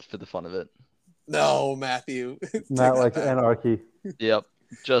just for the fun of it. No, Matthew. Not like anarchy. Yep.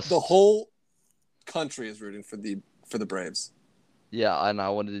 Just the whole country is rooting for the Braves. Yeah, and I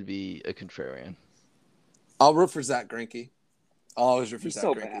wanted to be a contrarian. I'll root for Zach Greinke. I'll always root for He's Zach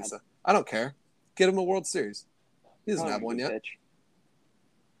so Greinke. bad. So I don't care. Get him a World Series. He doesn't Oh, have one you yet, bitch.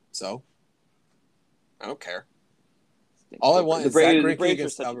 so I don't care. All I want The is Zach Braves, Greinke the Braves are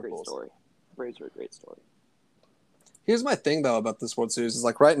against such a Albert great Pujols. story. The Braves are a great story. Here's my thing though about this World Series is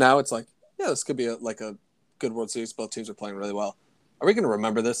like right now it's like this could be a good World Series. Both teams are playing really well. Are we going to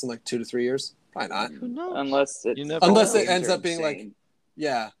remember this in like 2 to 3 years? Probably not. Who knows? Unless You never Unless know. it ends up being insane.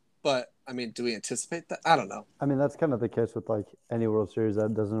 yeah. But I mean, do we anticipate that? I don't know. I mean, that's kind of the case with like any World Series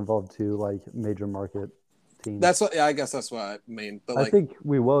that doesn't involve two like major market teams. That's what. Yeah, I guess that's what I mean. But I like, think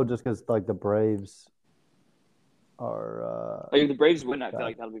we will just because like the Braves are. Like, if the Braves win, I feel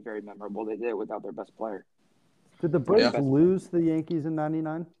like that'll be very memorable. They did it without their best player. Did the Braves Yeah. lose the Yankees in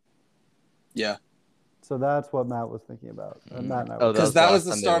 '99? yeah, So that's what Matt was thinking about. Matt and I Oh, were because that was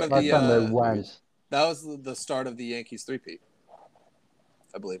last the time start of they last time they the. went. That was the start of the Yankees three-peat,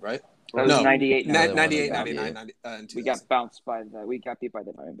 I believe, right? That was No, 98, 98, 99, 99, 90, and We 2000. got bounced by we got beat by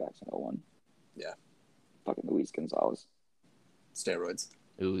the Diamondbacks in 01. Yeah. Fucking Luis Gonzalez. Steroids.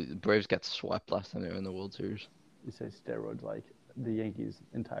 Ooh, the Braves got swept last time they were in the World Series. You say steroids like the Yankees'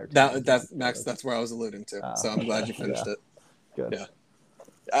 entire team. That's Max. That's where I was alluding to. So I'm glad you finished yeah. it. Good. Yeah.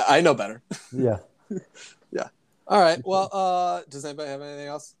 I know better. Yeah. All right. Well, does anybody have anything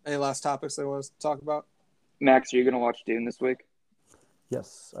else? Any last topics they want us to talk about? Max, are you going to watch Dune this week?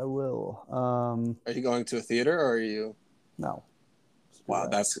 Yes, I will. Are you going to a theater or are you? No. Wow,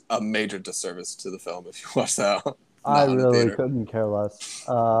 that's a major disservice to the film if you watch that. I not in a really theater. couldn't care less.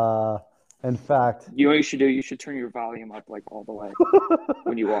 In fact, You know what you should do? You should turn your volume up like all the way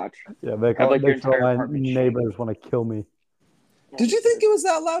when you watch. yeah, make Have, like, your sure entire my apartment shake. neighbors want to kill me. Did you think it was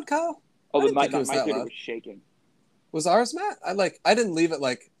that loud, Kyle? Oh, I didn't my think it was that theater loud. was shaking. Was ours, Matt? I didn't leave it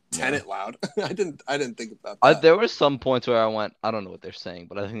like tenant loud. I didn't think about that. There were some points where I went, I don't know what they're saying,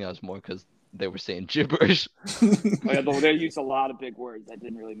 but I think that was more because they were saying gibberish. Oh, yeah, they used a lot of big words that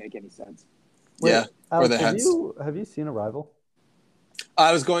didn't really make any sense. Yeah. Or Alex, they had. have you seen Arrival?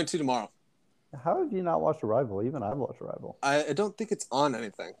 I was going to tomorrow. How have you not watched Arrival? Even I've watched Arrival. I don't think it's on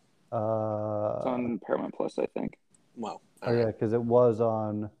anything. It's on Paramount Plus, I think. Well. Oh yeah, because it was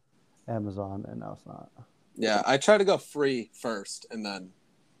on Amazon and now it's not. Yeah, I try to go free first, and then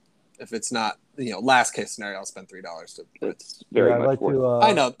if it's not, last case scenario, I'll spend $3 to. It's very I'd much like worth to.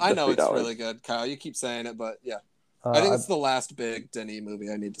 I know it's $3. really good, Kyle. You keep saying it, but yeah, I think it's the last big Denis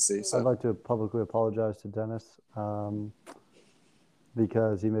movie I need to see. So I'd like to publicly apologize to Dennis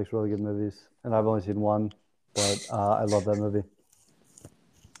because he makes really good movies, and I've only seen one, but I love that movie.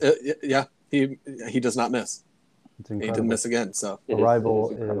 Yeah, he does not miss. It's He incredible. didn't miss again. So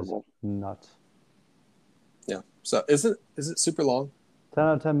Arrival it is incredible. nuts. yeah. So is it super long? 10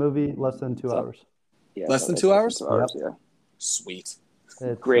 out of 10 movie, less than 2 hours. Yeah, Less than it's 2 hours? 2 hours, Yep. yeah. Sweet.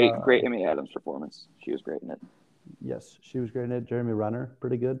 It's, Great Amy Adams performance. She was great in it. Yes, she was great in it. Jeremy Renner,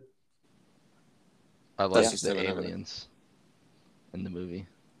 pretty good. I like just the him and everything. aliens in the movie.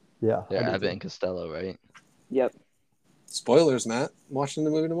 Yeah. They're I did Abbott too. and Costello, right? Yep. Spoilers, Matt. I'm watching the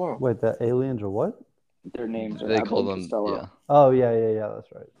movie tomorrow. Wait, the aliens are what? Their names are They Abbott call and them, Costello. yeah. Oh, yeah,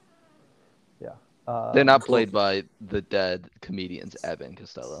 that's right. Yeah. They're not cool. played by the dead comedians Abbott and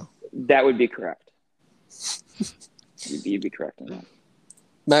Costello. That would be correct. You'd be correct in that.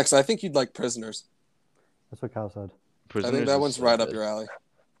 Max, I think you'd like Prisoners. That's what Kyle said. I Prisoners think that is one's so right up good. your alley.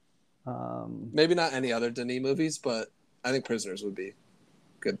 Maybe not any other Denis movies, but I think Prisoners would be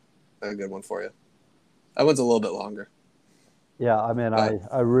a good one for you. That one's a little bit longer. Yeah, I mean,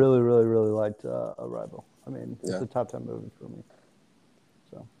 I really, really, really liked Arrival. I mean, it's Yeah. a top 10 movie for me.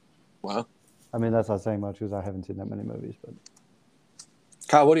 So, Wow. I mean, that's not saying much because I haven't seen that many movies, but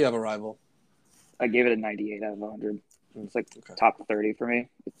Kyle, what do you have a rival? I gave it a 98 out of 100. It's like Okay. top 30 for me.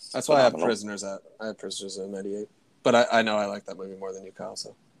 It's That's why I have phenomenal. Prisoners at. I have Prisoners at 98. But I know I like that movie more than you, Kyle.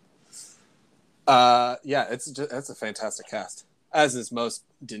 So, yeah, it's a fantastic cast, as is most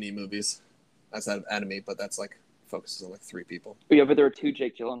Denis movies. That's an enemy, but that's like focuses on like 3 people. Yeah, but there were 2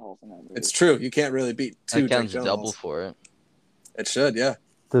 Jake Gyllenhaals in that movie. It's true. You can't really beat 2 That Jake counts double Gyllenhaals. for it. It should, yeah.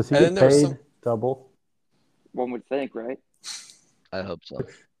 does he And get then there's paid some- double? One would think, right? I hope so.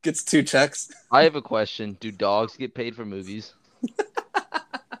 Gets 2 checks. I have a question. Do dogs get paid for movies?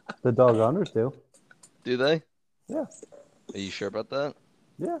 The dog owners do. Do they? Yeah. Are you sure about that?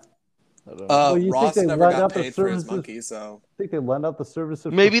 Yeah. I don't know. Well, you think Ross they never let got out the paid for his services? monkey, so I think they lend out the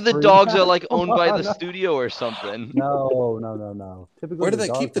services. Maybe for the free. dogs are like owned by the No. studio or something. No. Typically, where do they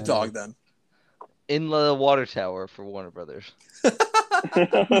keep the dog handlers- then? In the water tower for Warner Brothers.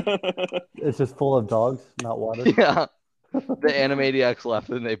 It's just full of dogs, not water. Yeah. The Animaniacs left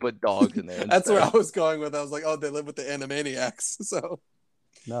and they put dogs in there. That's where I instead. was going with. I was like, oh, they live with the Animaniacs. So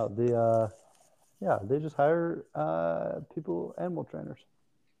No, Yeah, they just hire animal trainers.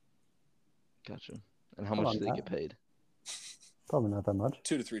 Gotcha. And how Come much on, do they Matt. get paid? Probably not that much.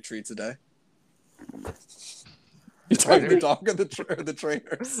 2 to 3 treats a day. You're talking the dog or the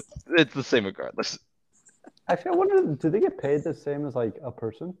trainers? It's the same regardless. Actually, I wonder, do they get paid the same as like a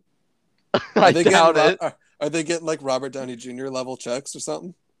person? I doubt it. Are they getting like Robert Downey Jr. level checks or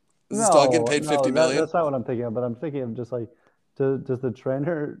something? Is this dog getting paid $50 million? That's not what I'm thinking of. But I'm thinking of just like, does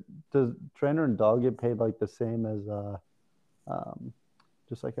trainer and dog get paid like the same as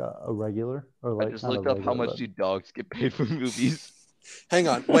just like a regular, or like I just looked up how much do dogs get paid for movies. Hang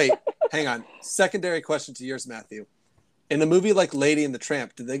on. Secondary question to yours, Matthew. In a movie like Lady and the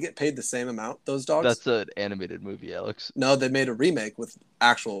Tramp, did they get paid the same amount, those dogs? That's an animated movie, Alex. No, they made a remake with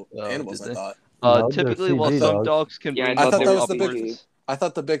actual animals, I thought. No, typically, they're while CG some dogs can Yeah, bring I thought their that was the upwards- big. I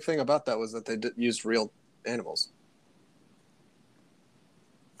thought the big thing about that was that they used real animals.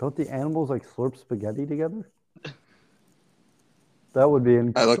 Don't the animals like slurp spaghetti together? That would be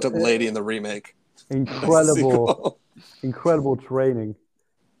I looked up Lady in the remake. incredible training.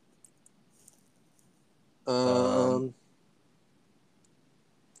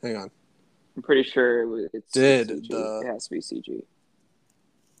 Hang on. I'm pretty sure it's Did CG. the- It has to be CG.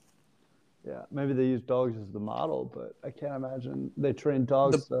 Yeah, maybe they use dogs as the model, but I can't imagine they train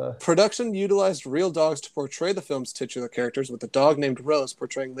dogs. Production utilized real dogs to portray the film's titular characters, with a dog named Rose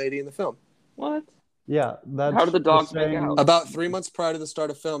portraying Lady in the film. What? Yeah, that's How do the dogs make same- out? About 3 months prior to the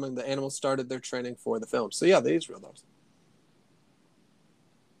start of filming, the animals started their training for the film. So yeah, they use real dogs.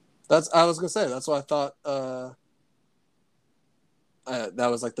 I was gonna say that's why I thought that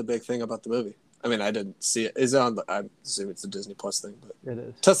was like the big thing about the movie. I mean, I didn't see it. Is it on? I assume it's a Disney Plus thing, but It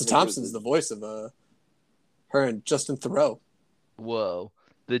is. Tessa Thompson's the voice of her and Justin Theroux. Whoa.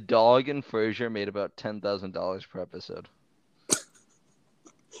 The dog in Frasier made about $10,000 per episode.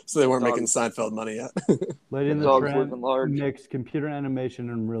 So they weren't Dog. making Seinfeld money yet. Lady in the Dogs Tramp living large. mixed computer animation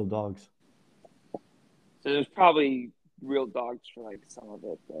and real dogs. So there's probably real dogs for like some of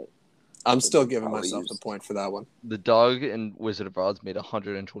it, but I'm still giving Probably myself the used. point for that one. The dog in Wizard of Oz made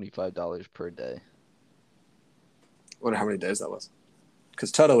 $125 per day. I wonder how many days that was.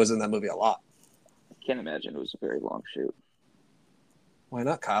 Because Toto was in that movie a lot. I can't imagine it was a very long shoot. Why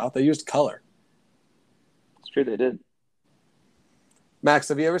not, Kyle? They used color. It's true they did. Max,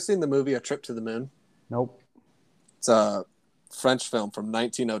 have you ever seen the movie A Trip to the Moon? Nope. It's a French film from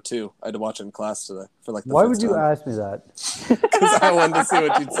 1902. I had to watch it in class today for like the Why fifth would you time. ask me that? Because I wanted to see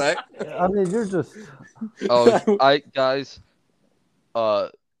what you'd say. I mean, you're just. Oh,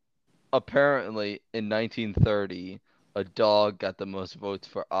 apparently in 1930, a dog got the most votes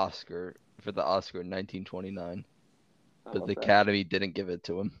for the Oscar in 1929, but the Academy didn't give it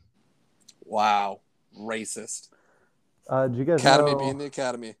to him. Wow. Racist. Do you guys Academy know being the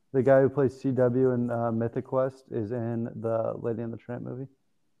Academy. the guy who plays CW in Mythic Quest is in the Lady and the Tramp movie?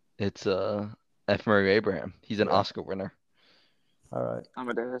 It's F. Murray Abraham. He's an Oscar winner. All right.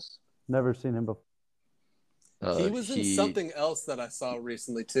 Amadeus. Never seen him before. He was in something else that I saw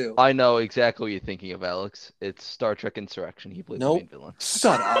recently too. I know exactly what you're thinking of, Alex. It's Star Trek Insurrection. He played the main villain.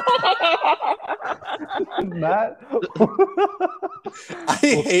 Shut up. Matt? I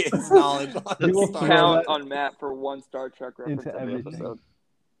hate his knowledge on You will this. Count on Matt for one Star Trek reference Into every everything. episode.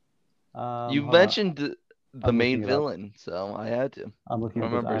 You Hold mentioned the I'm main looking it up. villain, so I had to. on. I'm looking I at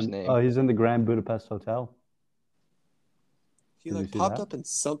remember his name. Oh, he's in the Grand Budapest Hotel. He Did you like see popped that? up in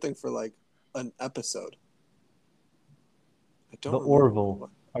something for like an episode. I don't The remember Orville. what-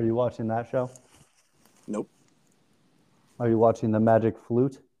 Are you watching that show? Nope. Are you watching The Magic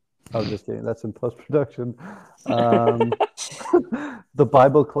Flute? Oh, just kidding. That's in post production. The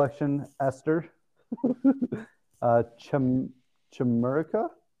Bible collection, Esther. Chimerica?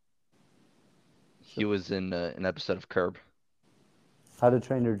 He was in an episode of Curb. How to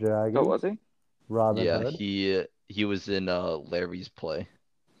Train Your Dragon. Oh, was he? Robin Yeah, Hood. he was in Larry's play.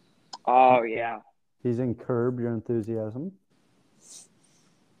 Oh, yeah. He's in Curb Your Enthusiasm.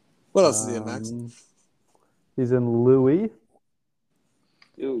 What else is he in, Max? He's in Louie.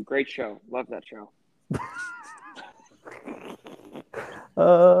 Ooh, great show. Love that show.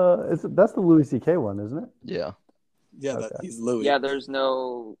 That's the Louis C.K. one, isn't it? Yeah. Yeah, Okay. he's Louis. Yeah, there's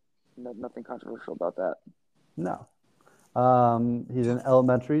nothing controversial about that. No. He's in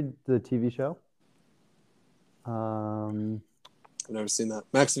Elementary, the TV show. I've never seen that.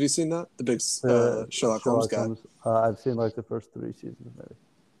 Max, have you seen that? The big Sherlock Holmes guy. I've seen like the first 3 seasons, maybe.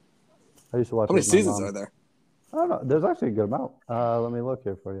 I used to watch. How many it with my seasons mom. are there? I don't know. There's actually a good amount. Let me look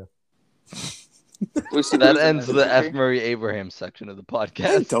here for you. That ends the F. Murray Abraham section of the I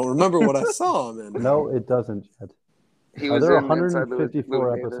podcast. don't remember what I saw him in. No, it doesn't yet. He was There are in Inside 154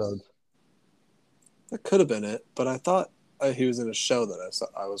 Llewyn Davis. episodes. That could have been it, but I thought he was in a show that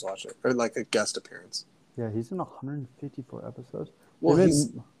I was watching, or like a guest appearance. Yeah, he's in 154 episodes. Well, They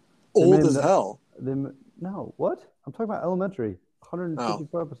he's made- old made as the- hell. No, what? I'm talking about Elementary.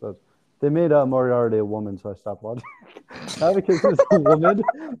 154 episodes. They made Moriarty a woman, so I stopped watching. Not because it was a woman,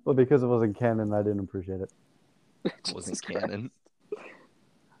 but because it wasn't canon, I didn't appreciate it. It wasn't canon.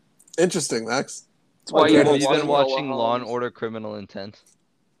 Interesting, Max. That's why Okay, you Have well, you watch been Enola watching Law and Holmes. Order Criminal Intent?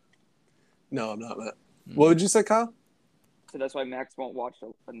 No, I'm not, Matt. What would you say, Kyle? So that's why Max won't watch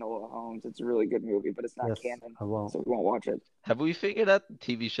Enola Holmes. It's a really good movie, but it's not Yes, canon, I won't. so we won't watch it. Have we figured out the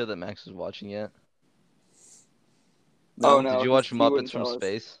TV show that Max is watching yet? No. Oh, no. Did you watch he wouldn't Muppets from tell us.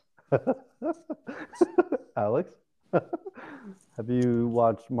 Space? Alex, have you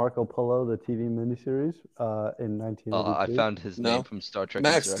watched Marco Polo, the TV miniseries, in 1982? I found his No. name from Star Trek.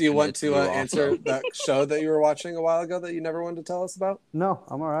 Max, do you Insurrection. want It's to Lou answer Rosso. that show that you were watching a while ago that you never wanted to tell us about? No,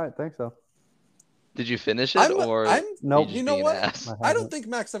 I'm all right. Thanks, so. Did you finish it, or Nope. just You know being what? an ass? I I don't haven't. think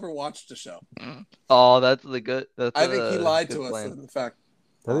Max ever watched a show. Oh, that's the good. That's I think he a lied good to us. plan. In fact,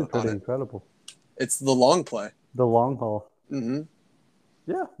 That'd on be pretty it. incredible. It's the long play. The long haul. Mm-hmm.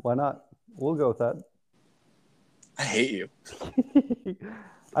 Yeah, why not? We'll go with that. I hate you.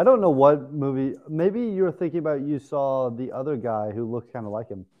 I don't know what movie. Maybe you're thinking about you saw the other guy who looked kind of like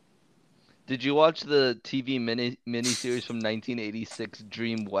him. Did you watch the TV miniseries from 1986,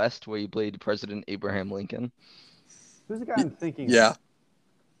 Dream West, where he played President Abraham Lincoln? Who's the guy I'm thinking of? Yeah.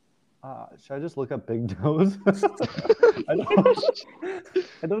 Should I just look up Big Nose? I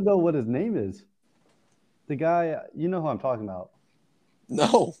don't know what his name is. The guy, you know who I'm talking about.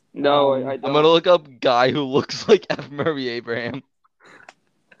 No. No, I I'm don't. gonna look up guy who looks like F. Murray Abraham.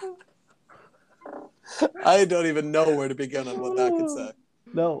 I don't even know where to begin on what that could say.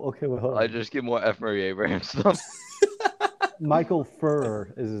 No, okay, well, hold on. I just get more F. Murray Abraham stuff. Michael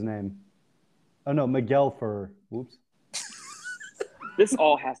Furrer is his name. Oh no, Miguel Furrer. Whoops. This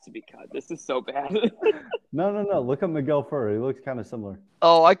all has to be cut. This is so bad. No. Look up Miguel Furrer. He looks kind of similar.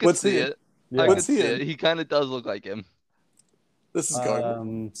 Oh, I could What's see he- it. Yeah. I What's could he see in? it. He kind of does look like him. This is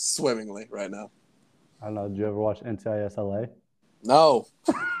going swimmingly right now. I don't know. Did you ever watch NCIS LA? No.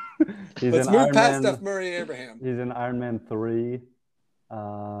 He's Let's in move Iron past Man. F. Murray Abraham. He's in Iron Man 3. He's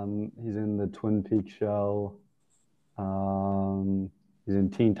in the Twin Peaks show. He's in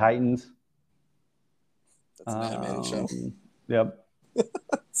Teen Titans. That's an animated show. Yep.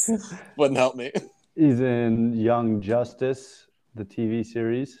 Wouldn't help me. He's in Young Justice, the TV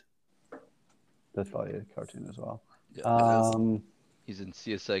series. That's probably a cartoon as well. Yeah, he's in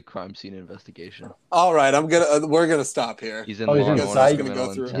CSI Crime Scene Investigation. All right, we're gonna stop here. He's in Oh, he's Law in and Order Psych. Criminal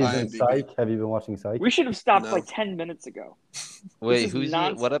He's gonna go through Intent. He's in IMDb. Psych. Have you been watching Psych? We should have stopped No. like 10 minutes ago. Wait, is who's he? What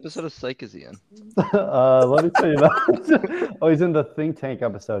nonsense. episode of Psych is he in? Let me tell you that. Oh, he's in the Think Tank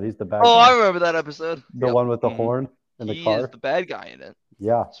episode. He's the bad Oh, guy. I remember that episode. The Yep. one with the Mhm. horn in the He car. is the bad guy in it.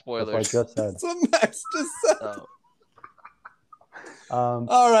 Yeah. Spoilers. That's what I just said. That's what Max just said. Oh.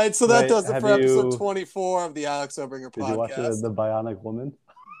 All right, so that Wait, does it have for episode you- 24 of the Alex Obringer Did you watch podcast, the Bionic Woman?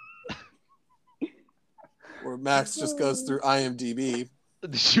 where Max just goes through IMDb.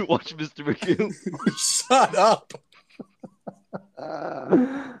 Did you watch Mr. Magoo? Shut up!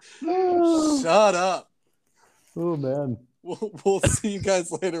 Shut up! Oh man. We'll see you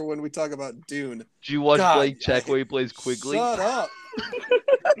guys later when we talk about Dune. Did you watch God, Blake Check where he plays Quigley? Shut up!